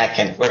 I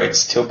can't wear it.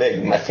 It's too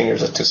big. My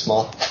fingers are too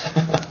small.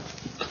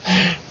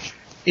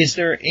 Is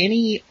there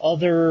any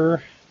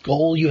other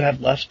goal you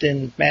have left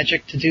in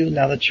Magic to do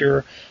now that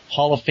you're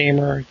Hall of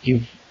Famer?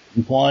 You've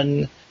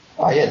won.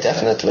 Oh yeah,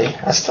 definitely.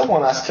 I still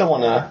wanna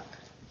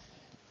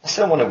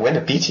win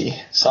a PT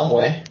some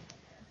way.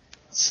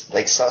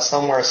 Like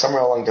somewhere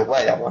along the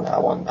way, I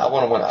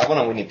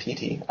wanna win a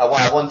PT. I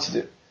want to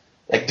do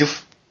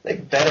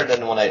better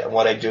than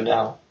what I do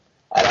now.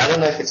 I don't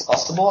know if it's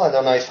possible. I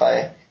don't know if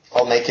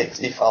I'll make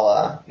it, if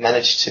I'll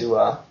manage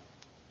to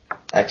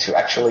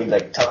actually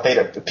top 8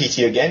 a PT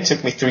again. It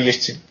took me 3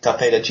 years to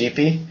top 8 a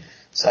GP,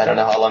 so I don't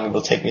know how long it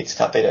will take me to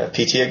top 8 a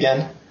PT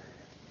again.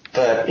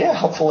 But yeah,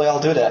 hopefully I'll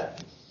do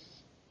that.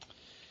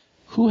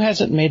 Who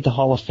hasn't made the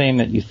Hall of Fame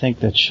that you think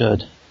that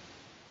should?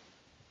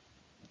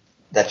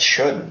 That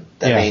should.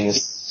 That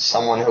means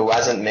someone who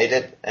hasn't made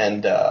it,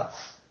 and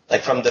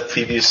from the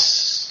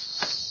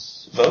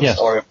previous votes, yes.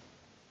 Or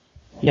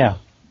yeah.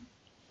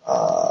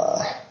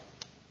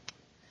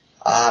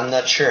 I'm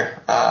not sure.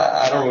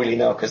 I don't really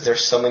know because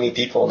there's so many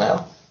people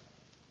now.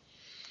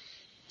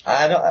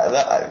 I'm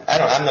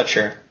not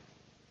sure.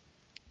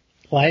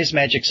 Why is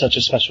Magic such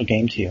a special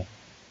game to you?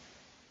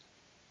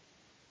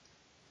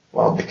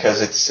 Well,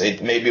 because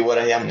it may be what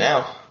I am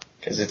now.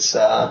 Because it's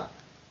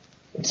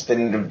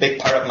been a big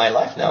part of my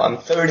life now. I'm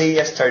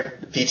 30. I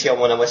started PTO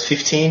when I was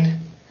 15.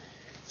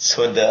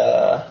 So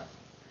the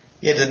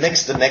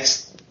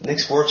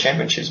next World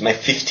Championship is my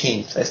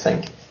 15th, I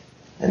think.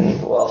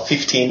 And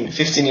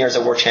 15 years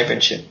of World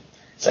Championship.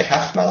 It's like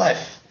half my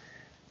life.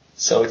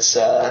 So it's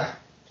I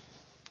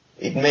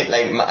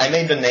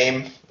made the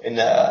name in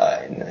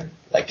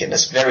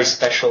this very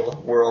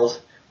special world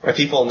where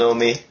people know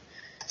me,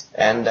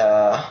 and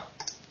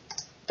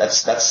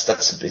that's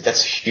a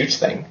huge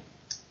thing.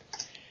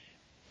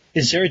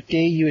 Is there a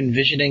day you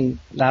envisioning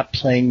not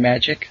playing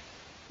Magic?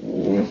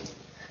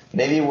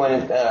 Maybe when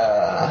it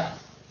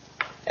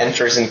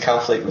enters in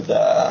conflict with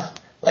a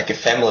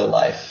family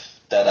life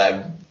that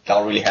I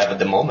don't really have at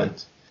the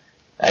moment.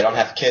 I don't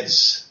have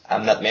kids.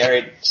 I'm not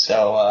married,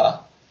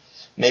 so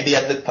maybe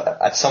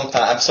at some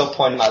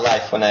point in my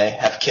life when I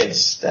have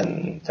kids,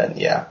 then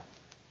yeah,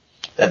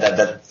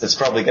 that's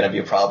probably going to be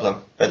a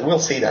problem. But we'll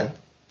see then.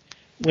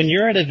 When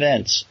you're at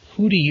events,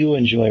 who do you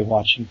enjoy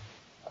watching?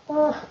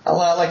 I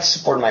like to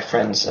support my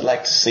friends. I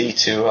like to see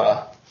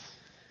to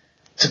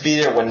be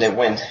there when they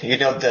win. You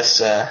know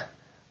this.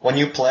 When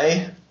you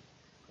play,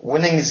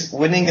 winning is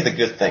a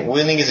good thing.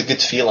 Winning is a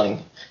good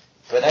feeling.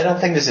 But I don't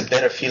think there's a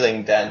better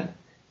feeling than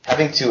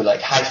having to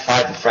high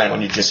five a friend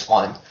when you just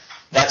won.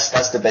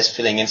 That's the best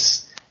feeling. And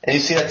you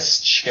see that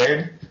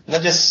shared,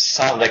 not just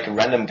sound like a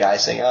random guy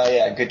saying, "Oh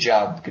yeah, good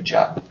job."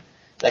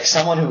 Like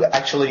someone who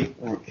actually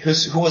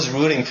who was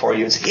rooting for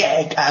you and say,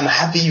 "Yeah, I'm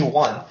happy you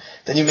won."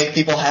 Then you make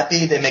people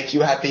happy, they make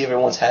you happy,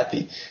 everyone's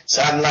happy.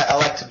 So I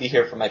like to be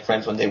here for my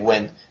friends when they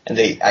win and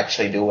they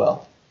actually do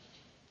well.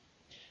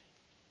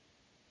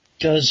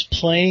 Does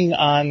playing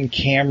on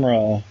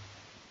camera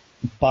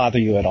bother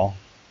you at all?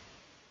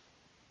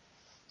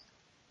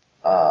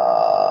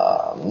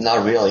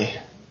 Not really.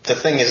 The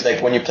thing is,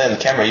 when you play on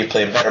camera, you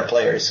play a better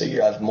player, so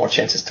you have more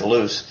chances to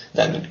lose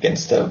than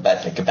against a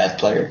bad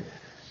player.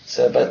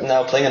 So, but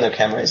now playing on the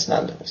camera is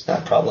not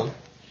a problem.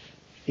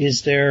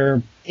 Is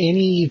there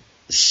any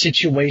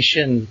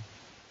situation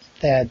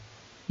that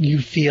you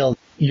feel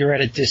you're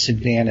at a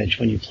disadvantage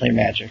when you play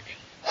Magic?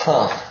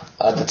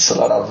 That's a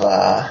lot of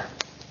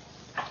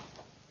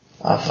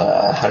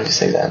how do you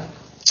say that?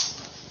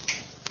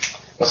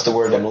 What's the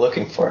word I'm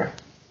looking for?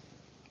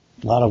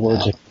 A lot of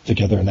words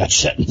together in that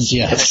sentence,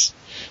 yes.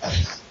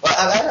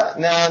 Well,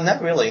 no,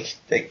 not really.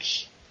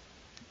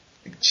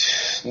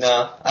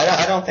 No,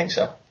 I don't think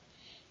so.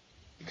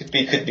 It could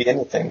be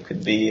anything.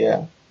 Could be.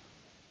 No,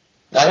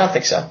 I don't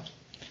think so.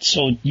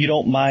 So you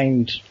don't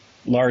mind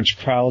large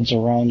crowds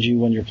around you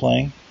when you're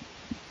playing?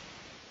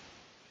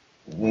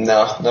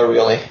 No, not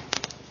really.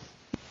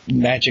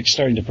 Magic's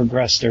starting to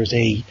progress. There's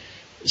a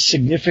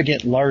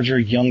significant larger,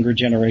 younger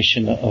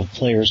generation of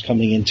players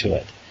coming into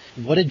it.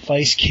 What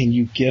advice can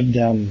you give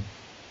them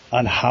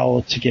on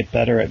how to get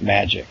better at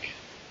Magic?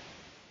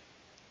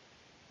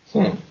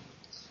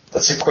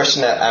 That's a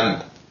question that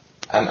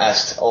I'm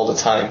asked all the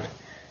time,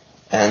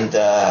 and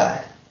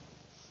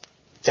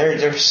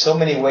there's so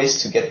many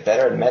ways to get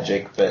better at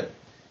Magic, but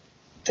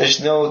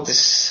there's no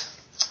this.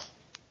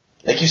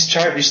 You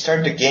start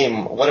the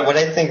game. What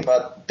I think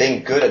about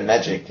being good at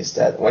Magic is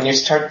that when you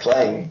start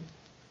playing,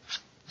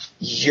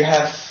 you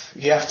have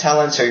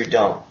talents or you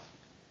don't.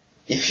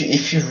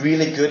 If you're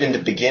really good in the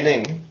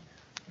beginning,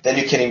 then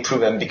you can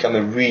improve and become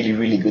a really,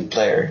 really good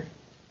player.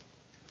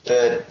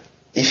 But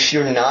if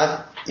you're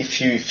not,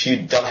 if you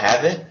don't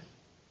have it,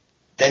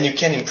 then you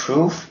can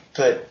improve,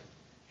 but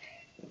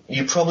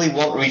you probably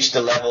won't reach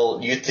the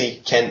level you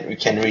think you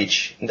can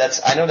reach. And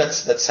I know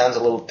that sounds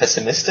a little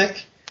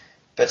pessimistic,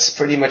 but it's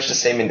pretty much the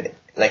same in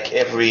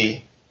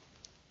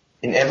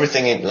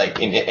everything in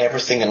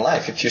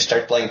life. If you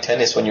start playing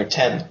tennis when you're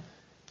 10,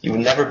 you will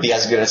never be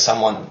as good as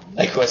someone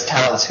who has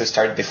talents who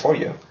started before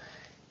you.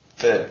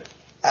 But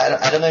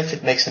I don't know if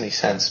it makes any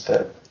sense,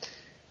 but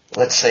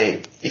let's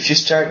say if you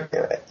start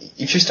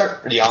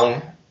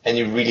young and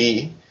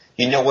you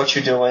know what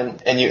you're doing,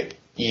 and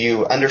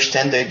you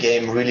understand the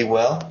game really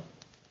well,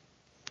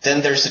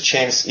 then there's a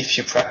chance if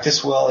you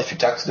practice well, if you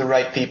talk to the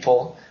right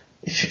people,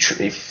 if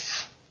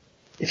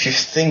you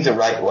think the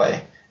right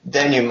way,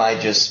 then you might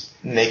just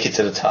make it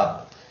to the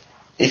top.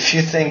 If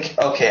you think,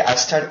 okay, I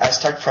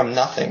start from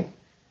nothing,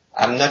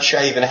 I'm not sure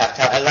I even have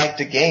time, I like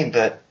the game,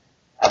 but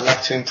I'd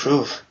like to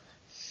improve,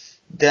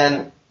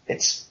 then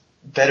it's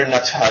better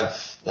not to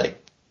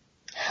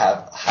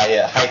have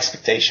high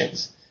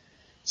expectations.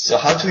 So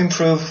how to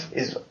improve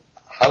is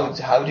how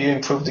do you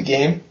improve the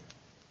game?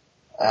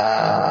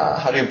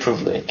 How do you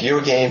improve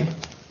your game?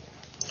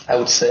 I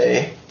would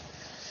say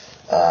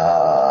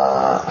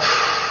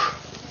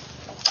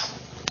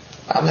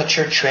I'm not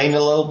sure, train a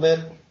little bit,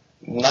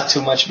 not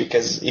too much,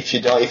 because I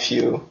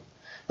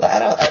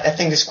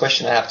think this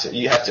question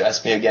you have to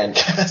ask me again,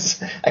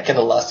 because I kind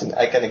of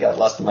got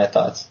lost in my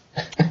thoughts.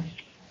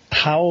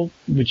 How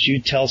would you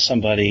tell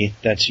somebody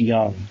that's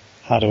young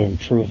how to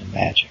improve in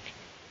Magic?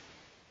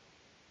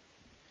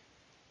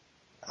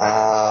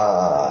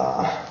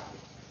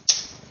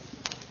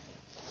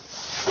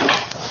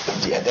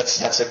 Yeah,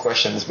 that's a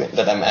question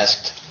that I'm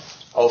asked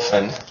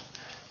often.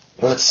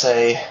 Let's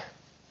say,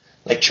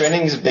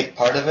 training is a big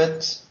part of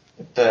it,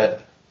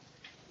 but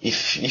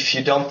if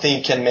you don't think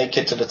you can make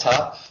it to the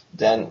top,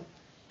 then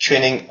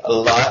training a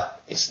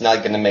lot is not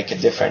going to make a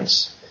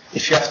difference.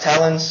 If you have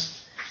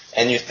talents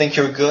and you think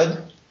you're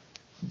good,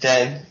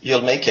 then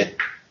you'll make it.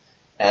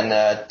 And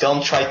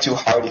don't try too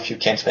hard if you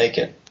can't make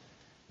it.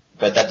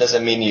 But that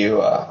doesn't mean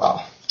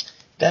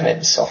damn it,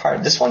 it's so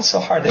hard. This one's so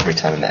hard every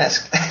time I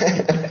ask.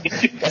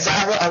 Because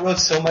I wrote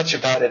so much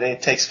about it, and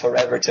it takes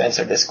forever to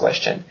answer this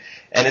question.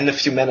 And in a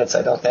few minutes,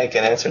 I don't think I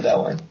can answer that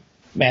one.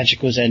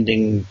 Magic was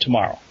ending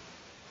tomorrow.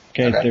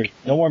 Okay, there's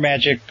no more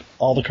Magic.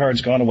 All the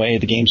cards gone away.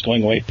 The game's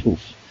going away.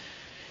 Poof.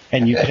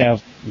 And you could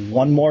have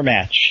one more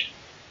match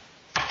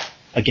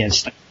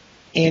against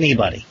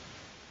anybody.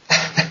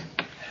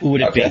 Who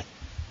would it be?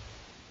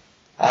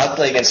 I'll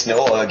play against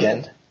Noah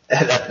again.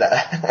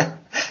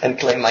 And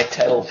claim my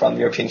title from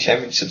European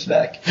Championships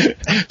back.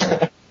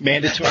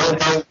 Mandatory.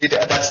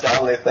 That's the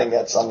only thing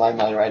that's on my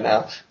mind right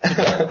now.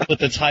 Put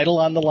the title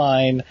on the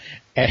line,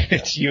 and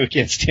it's you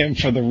against him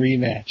for the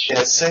rematch.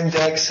 Yeah, same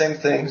deck, same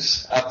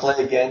things. I'll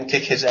play again,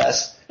 kick his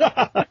ass,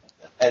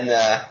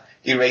 and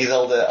erase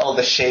all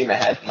the shame I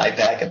had in my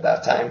back at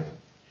that time.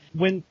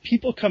 When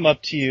people come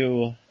up to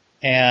you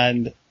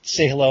and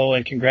say hello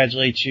and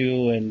congratulate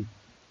you and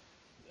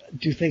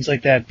do things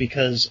like that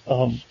because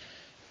of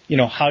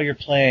how you're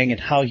playing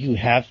and how you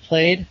have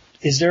played,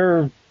 is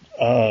there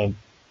a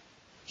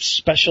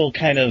special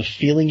kind of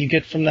feeling you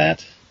get from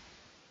that?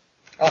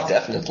 Oh,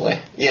 definitely.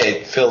 Yeah,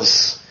 it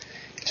feels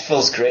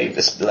great.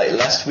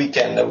 Last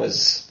weekend there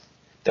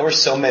were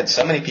so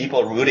many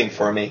people rooting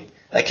for me.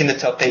 In the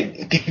top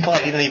 8, people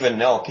I didn't even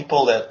know,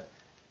 people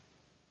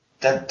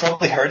that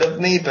probably heard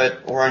of me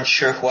but weren't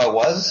sure who I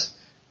was.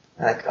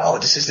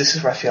 This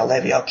is Rafael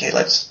Levy. Okay,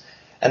 let's.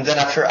 And then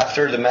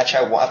after the match,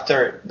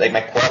 after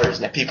my quarters,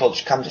 and the people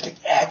just come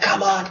yeah,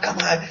 come on,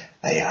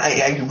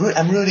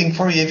 I'm rooting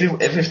for you.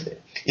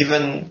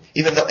 Even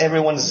though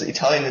everyone's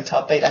Italian in the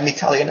top 8, I'm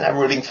Italian and I'm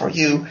rooting for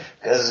you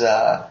because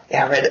I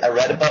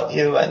read about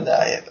you, and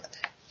it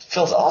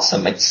feels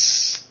awesome.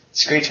 It's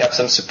great to have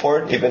some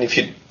support, even if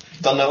you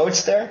don't know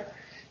it's there.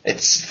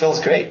 It feels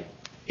great.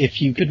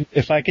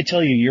 If I could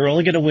tell you, you're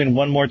only going to win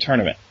one more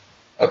tournament.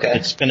 Okay.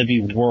 It's going to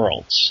be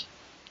Worlds.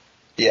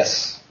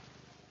 Yes.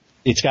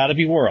 It's got to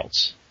be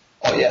Worlds.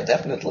 Oh, yeah,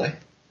 definitely.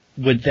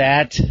 Would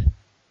that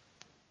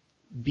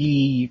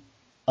be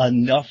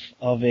enough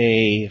of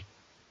a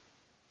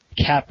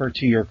capper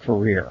to your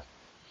career?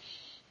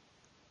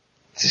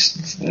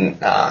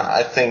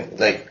 I think,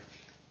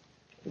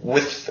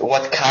 with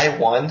what Kai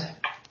won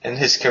in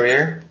his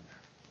career,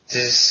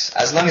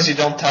 as long as you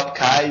don't top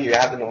Kai, you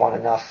haven't won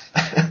enough.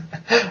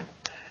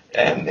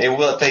 And it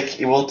will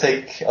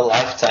take a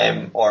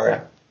lifetime,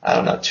 or, I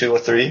don't know, 2 or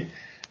 3,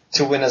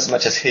 to win as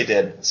much as he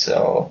did.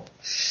 So,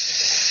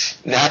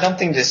 no, I don't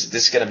think this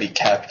is gonna be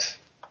capped.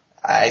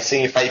 I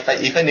think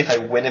even if I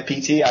win a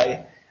PT,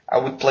 I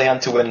would play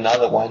on to win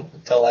another one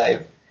till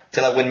I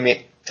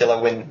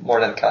win more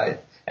than Kai.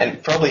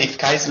 And probably if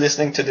Kai's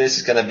listening to this,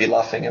 he's gonna be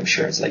laughing. I'm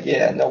sure it's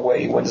yeah, no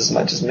way he wins as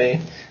much as me.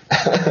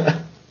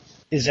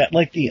 Is that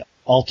the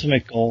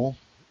ultimate goal?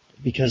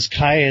 Because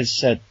Kai has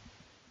set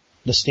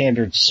the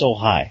standard so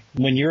high.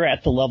 When you're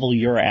at the level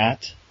you're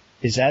at,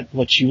 is that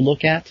what you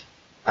look at?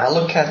 I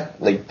look at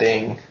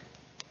being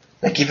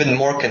even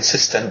more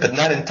consistent, but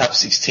not in top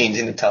 16s,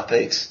 in the top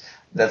 8s.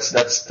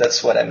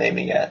 That's what I'm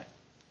aiming at.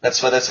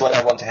 That's what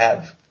I want to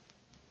have.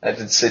 And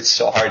it's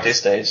so hard these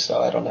days,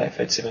 so I don't know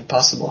if it's even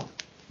possible.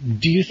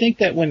 Do you think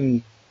that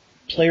when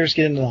players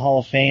get into the Hall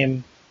of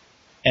Fame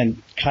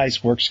and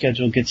Kai's work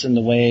schedule gets in the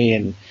way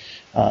and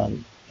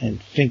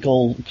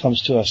Finkel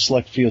comes to a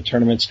select few of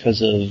tournaments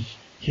because of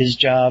his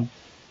job,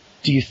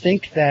 do you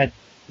think that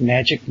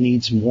Magic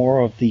needs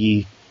more of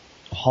the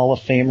Hall of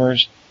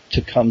Famers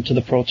to come to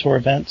the Pro Tour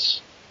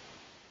events?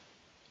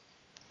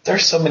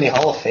 There's so many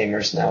Hall of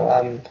Famers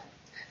now.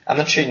 I'm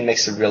not sure it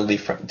makes a real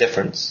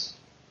difference.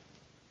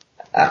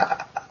 I'm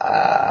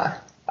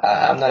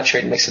not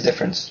sure it makes a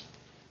difference.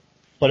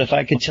 But if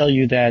I could tell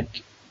you that,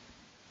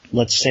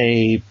 let's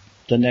say,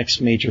 the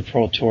next major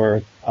pro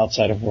tour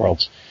outside of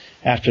Worlds,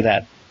 after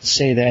that,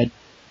 say that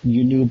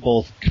you knew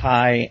both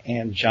Kai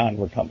and John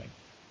were coming,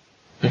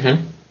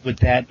 would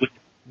that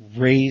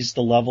raise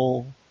the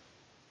level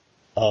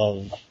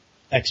of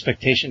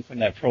expectation from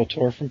that pro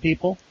tour from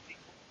people?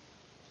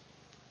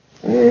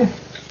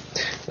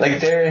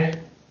 Like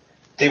they're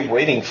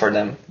waiting for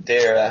them.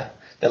 They're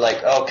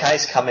like, oh,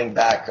 Kai's coming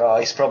back. Oh,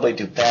 he's probably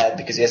do bad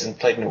because he hasn't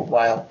played in a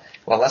while.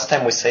 Well, last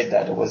time we said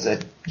that it was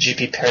at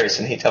GP Paris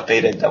and he top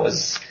 8'd. That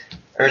was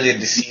earlier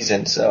this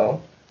season.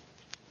 So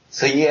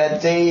yeah,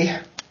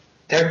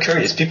 they're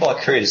curious. People are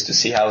curious to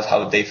see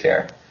how they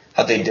fare,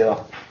 how they do.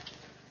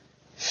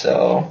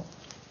 So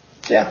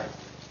yeah.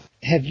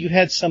 Have you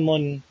had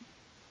someone,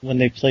 when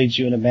they played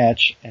you in a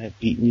match and have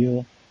beaten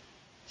you,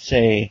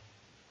 say,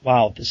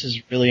 wow, this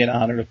is really an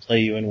honor to play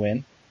you and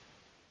win?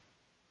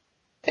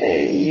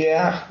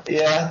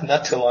 Yeah,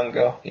 not too long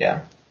ago,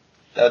 yeah.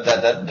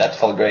 That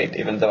felt great,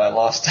 even though I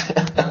lost.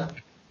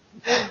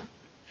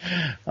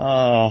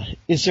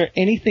 Is there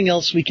anything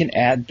else we can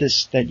add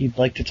that you'd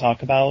like to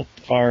talk about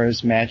as far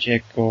as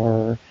Magic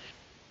or?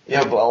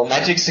 Yeah, well,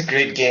 Magic's a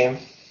great game.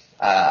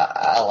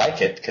 I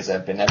like it because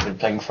I've been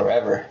playing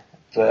forever.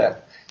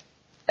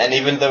 And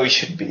even though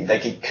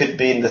it could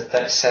be in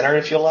the center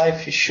of your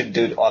life, you should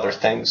do other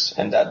things,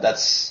 and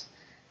that's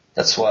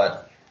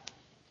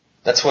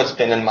what's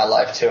been in my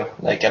life too.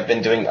 Like I've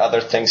been doing other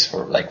things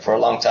for a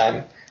long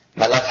time.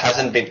 My life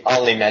hasn't been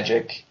only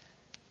Magic.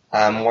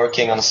 I'm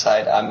working on the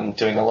side. I'm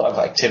doing a lot of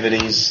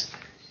activities,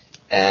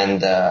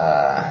 and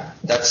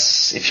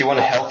that's if you want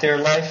a healthier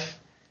life,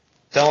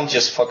 don't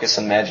just focus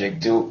on Magic.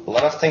 Do a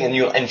lot of things, and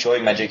you'll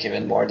enjoy Magic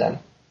even more then.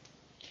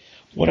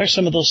 What are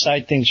some of those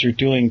side things you're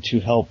doing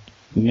to help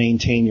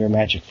maintain your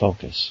Magic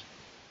focus?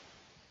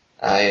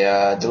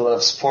 I do a lot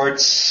of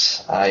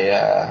sports.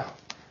 I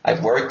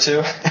work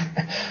too,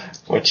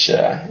 which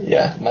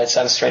might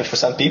sound strange for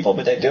some people,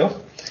 but I do.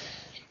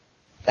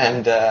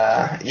 And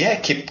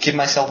keep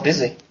myself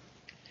busy.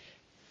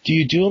 Do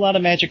you do a lot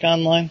of Magic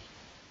online?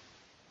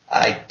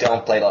 I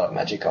don't play a lot of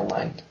Magic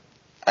online.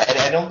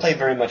 I don't play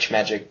very much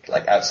Magic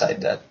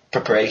outside the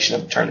preparation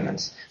of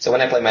tournaments. So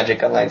when I play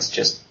Magic online, it's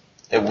just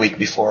a week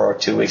before or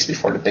 2 weeks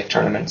before the big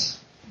tournaments.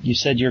 You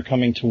said you're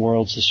coming to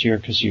Worlds this year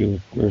because you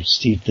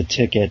received the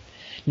ticket.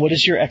 What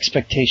is your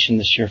expectation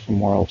this year from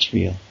Worlds for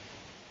you?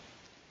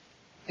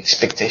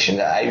 Expectation?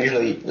 I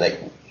usually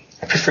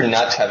I prefer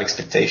not to have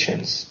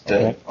expectations.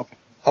 But okay.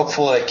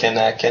 Hopefully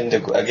I can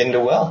do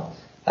well.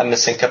 I'm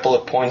missing a couple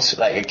of points.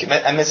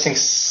 I'm missing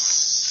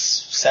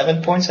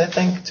 7 points, I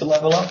think, to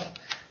level up.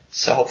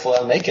 So hopefully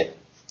I'll make it.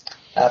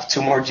 I have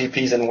 2 more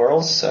GPs in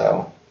Worlds,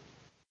 so.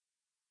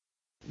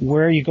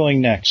 Where are you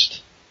going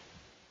next?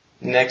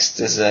 Next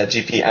is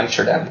GP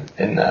Amsterdam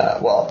in a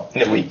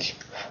week.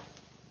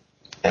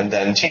 And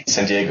then GP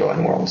San Diego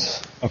in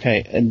Worlds.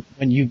 Okay, and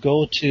when you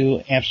go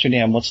to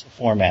Amsterdam, what's the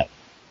format?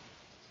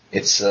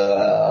 It's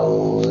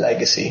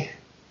Legacy.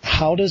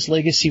 How does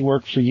Legacy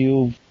work for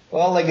you?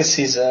 Well,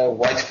 Legacy is a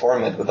wide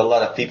format with a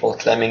lot of people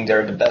claiming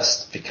they're the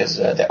best because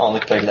they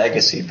only play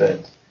Legacy,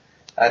 but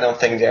I don't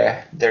think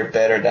they're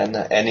better than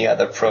any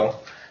other pro.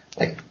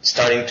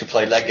 Starting to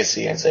play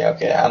Legacy and say,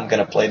 okay, I'm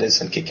gonna play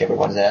this and kick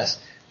everyone's ass.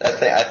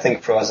 I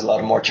think pro has a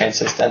lot more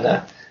chances than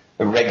a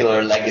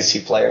regular Legacy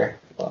player.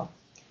 Well,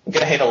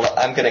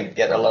 I'm gonna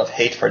get a lot of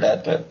hate for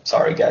that, but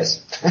sorry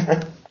guys.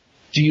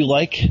 Do you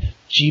like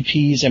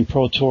GPs and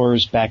Pro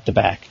Tours back to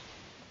back?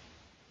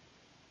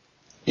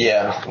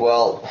 Yeah,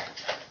 well,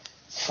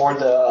 for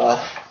the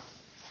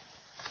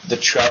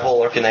travel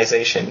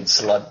organization, it's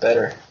a lot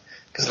better.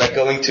 Because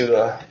going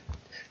to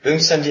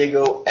San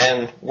Diego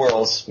and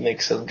Worlds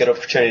makes a good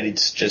opportunity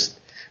to just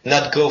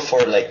not go for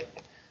a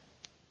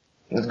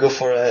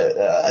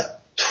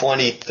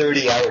 20,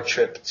 30-hour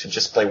trip to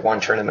just play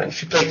one tournament.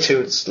 If you play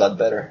 2, it's a lot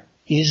better.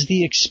 Is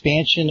the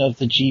expansion of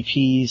the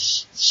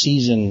GP's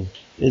season,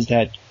 is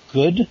that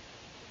good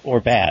or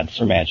bad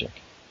for Magic?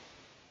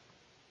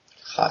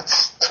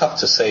 It's tough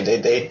to say.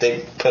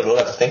 They put a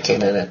lot of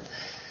thinking in it.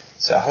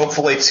 So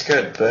hopefully it's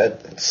good,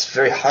 but it's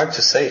very hard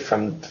to say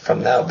from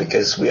now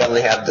because we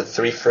only have the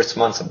 3 first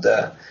months of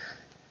the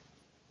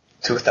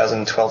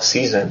 2012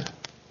 season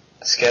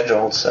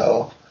scheduled.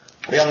 So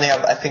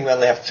I think we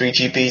only have 3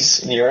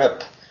 GPs in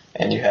Europe,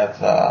 and you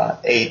have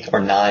 8 or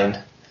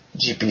 9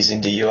 GPs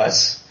in the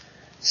US.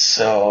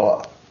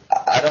 So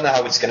I don't know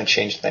how it's going to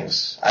change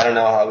things. I don't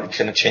know how it's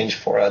going to change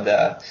for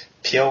the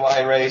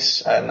POI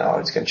race. I don't know how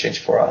it's going to change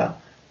for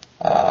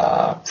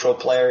pro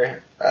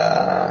player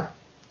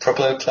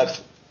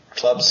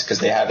clubs because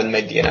they haven't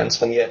made the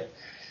announcement yet.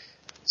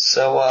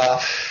 So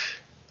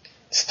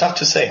it's tough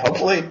to say.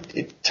 Hopefully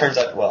it turns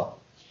out well.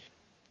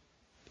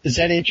 Is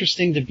that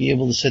interesting to be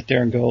able to sit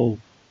there and go,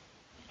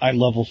 I'm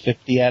level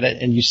 50 at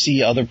it, and you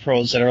see other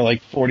pros that are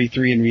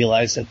 43 and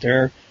realize that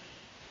they're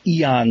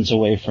eons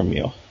away from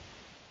you?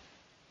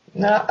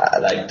 No,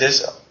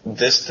 this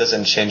this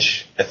doesn't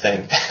change a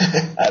thing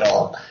at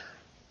all.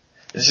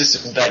 It's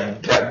just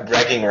like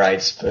bragging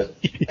rights, but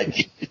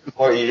like,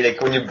 or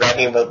like when you're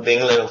bragging about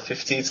being level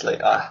 50, it's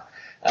like, I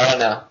don't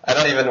know. I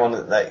don't even want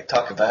to like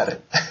talk about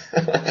it.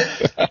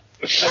 I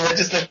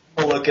just let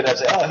people look at it and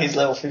say, oh, he's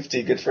level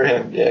 50, good for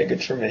him. Yeah,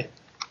 good for me.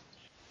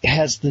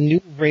 Has the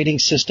new rating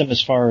system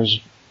as far as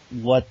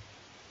what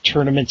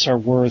tournaments are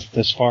worth,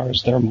 as far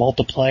as their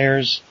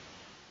multipliers,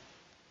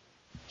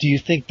 do you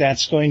think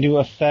that's going to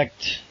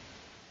affect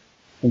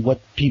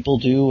what people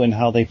do and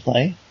how they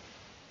play?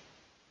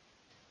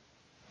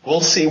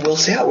 We'll see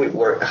how it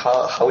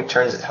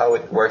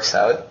works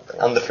out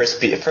on the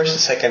first and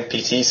second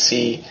PT.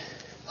 See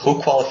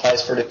who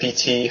qualifies for the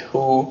PT,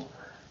 who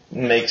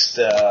makes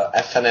the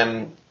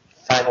FNM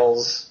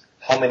finals,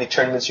 how many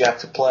tournaments you have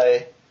to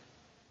play.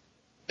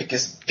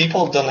 Because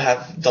people don't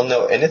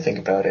know anything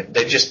about it.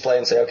 They just play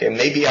and say, okay,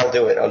 maybe I'll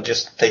do it. I'll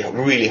just play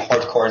really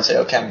hardcore and say,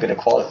 okay, I'm going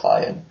to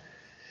qualify. And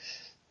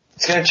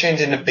it's going to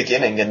change in the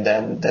beginning, and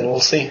then we'll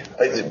see.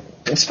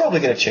 It's probably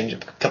going to change a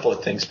couple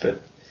of things,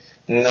 but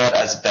not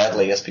as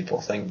badly as people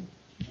think.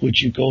 Would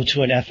you go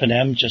to an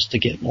FNM just to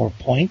get more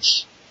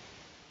points?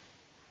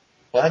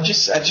 Well, I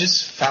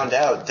just found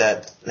out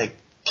that like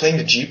playing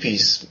the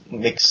GPs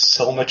makes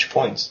so much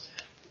points.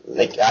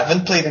 Like I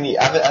haven't played any.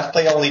 I've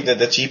played only the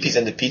GPs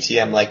and the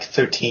PTM like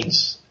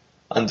 13s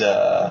on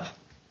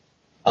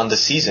the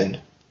season,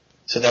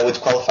 so that would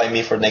qualify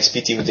me for the next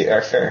PT with the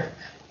airfare.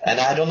 And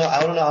I don't know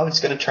how it's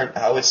going to turn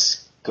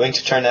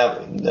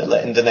out in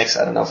the next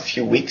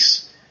few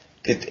weeks.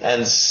 It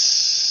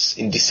ends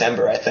in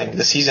December, I think.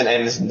 The season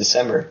ends in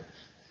December.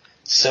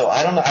 So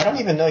I don't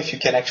even know if you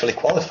can actually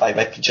qualify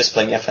by just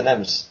playing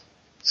FNMs.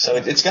 So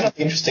it's going to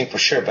be interesting for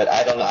sure, but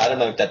I don't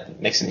know if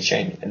that makes any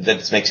change, that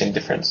it makes any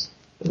difference.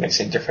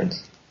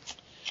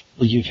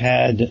 Well, you've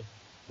had,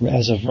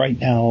 as of right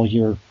now,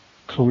 your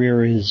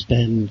career has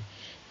been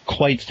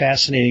quite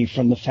fascinating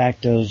from the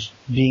fact of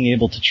being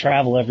able to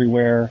travel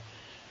everywhere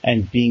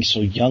and being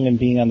so young and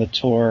being on the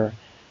tour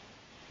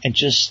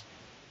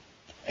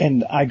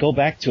and I go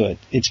back to it.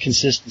 It's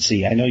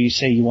consistency. I know you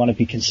say you want to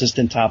be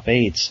consistent top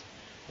 8s,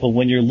 but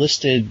when you're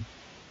listed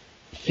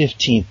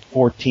 15th,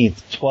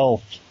 14th,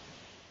 12th,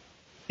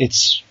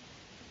 it's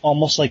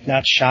almost like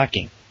not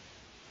shocking.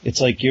 It's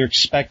like you're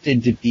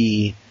expected to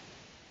be,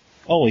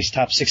 oh, he's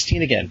top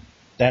 16 again.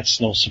 That's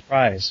no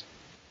surprise.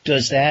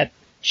 Does that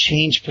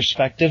change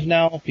perspective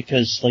now?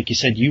 Because, like you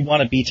said, you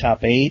want to be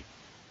top 8,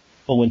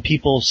 but when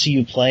people see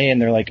you play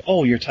and they're like,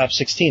 oh, you're top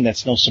 16,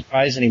 that's no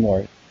surprise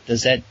anymore.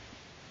 Does that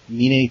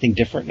mean anything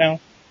different now?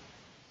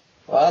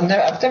 Well,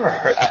 I've never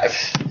heard.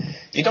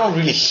 You don't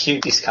really hear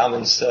these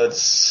comments, so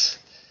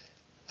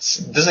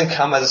it doesn't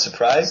come as a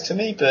surprise to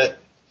me, but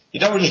you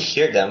don't really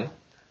hear them.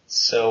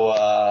 So,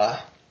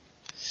 I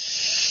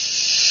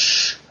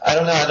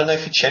don't know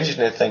if it changes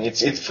anything.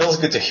 It feels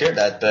good to hear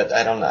that, but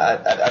I don't know.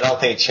 I don't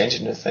think it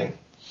changes anything.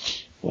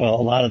 Well,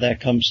 a lot of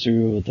that comes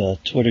through the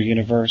Twitter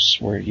universe,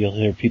 where you'll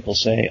hear people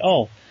say,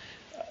 "Oh,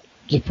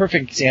 the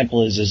perfect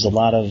example is a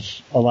lot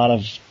of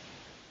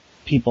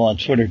people on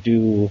Twitter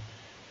do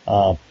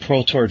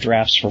Pro Tour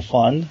drafts for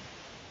fun."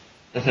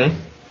 Mm-hmm.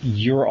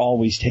 You're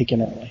always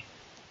taken early.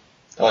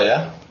 Oh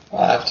yeah,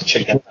 I have to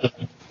check that.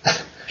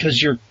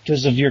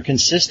 Because of your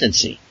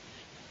consistency.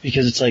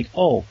 Because it's like,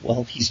 oh,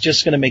 well, he's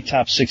just going to make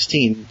top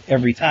 16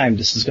 every time.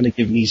 This is going to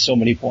give me so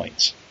many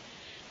points.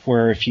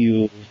 Where if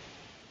you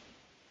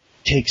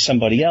take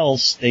somebody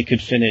else, they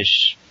could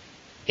finish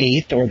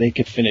 8th or they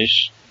could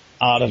finish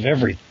out of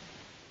everything.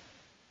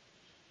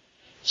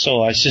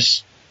 So I was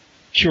just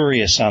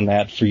curious on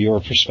that for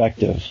your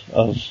perspective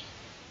of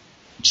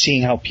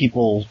seeing how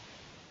people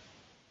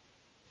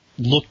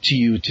look to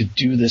you to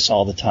do this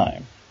all the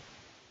time.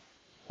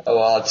 Oh,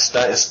 well,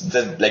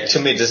 like to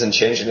me it doesn't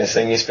change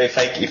anything. If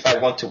I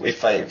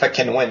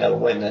can win, I'll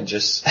win, and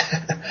just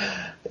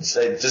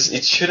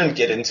it shouldn't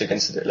get into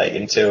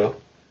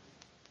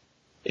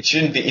it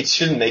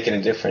shouldn't make any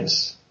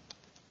difference.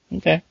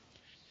 Okay.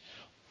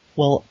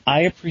 Well,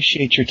 I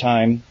appreciate your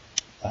time.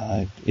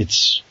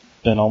 It's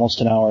been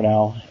almost an hour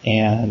now,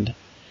 and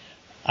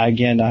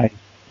again, I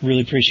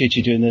really appreciate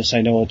you doing this. I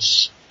know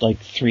it's like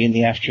 3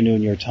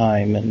 p.m. your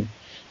time, and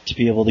to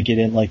be able to get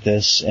in like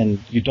this, and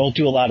you don't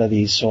do a lot of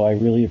these, so I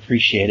really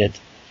appreciate it.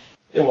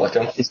 You're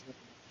welcome.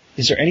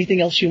 Is there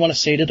anything else you want to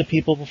say to the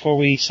people before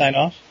we sign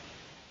off?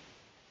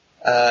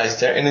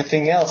 Is there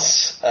anything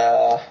else?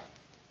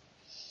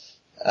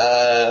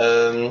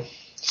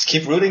 Just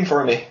keep rooting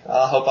for me.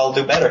 I hope I'll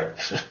do better.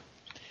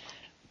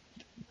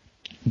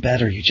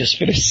 Better? You just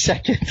finished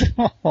second.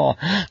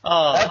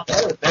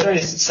 Better.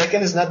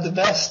 Second is not the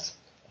best.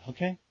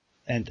 Okay.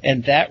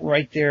 And that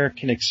right there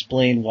can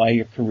explain why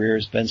your career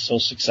has been so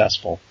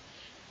successful.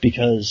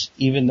 Because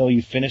even though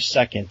you finished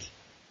second,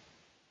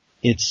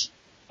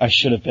 I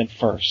should have been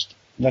first.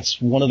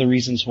 That's one of the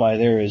reasons why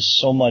there is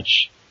so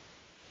much,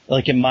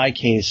 like in my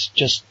case,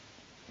 just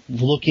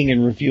looking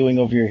and reviewing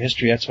over your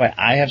history, that's why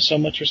I have so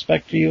much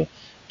respect for you.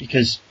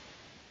 Because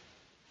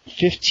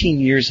 15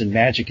 years in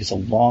Magic is a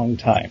long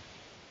time.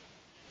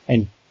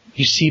 And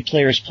you see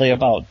players play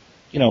about,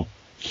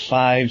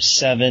 5,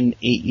 7,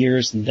 8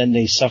 years, and then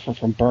they suffer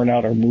from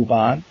burnout or move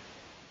on.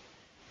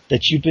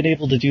 That you've been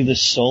able to do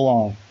this so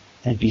long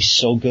and be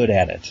so good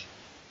at it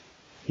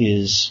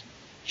is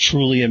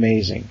truly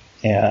amazing.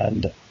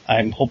 And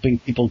I'm hoping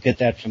people get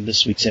that from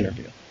this week's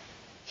interview.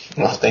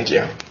 Well, thank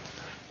you.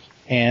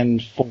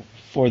 And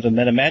for the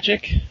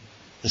MetaMagic,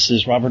 this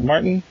is Robert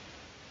Martin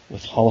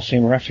with Hall of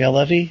Famer Raphael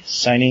Levy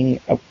signing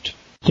out.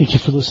 Thank you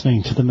for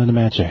listening to the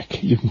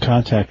MetaMagic. You can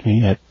contact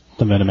me at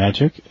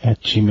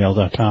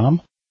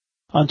themetamagic@gmail.com,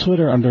 on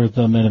Twitter under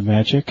the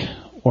MetaMagic,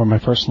 or my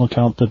personal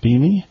account, the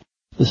Beamy.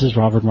 This is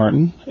Robert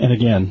Martin, and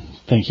again,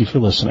 thank you for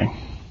listening.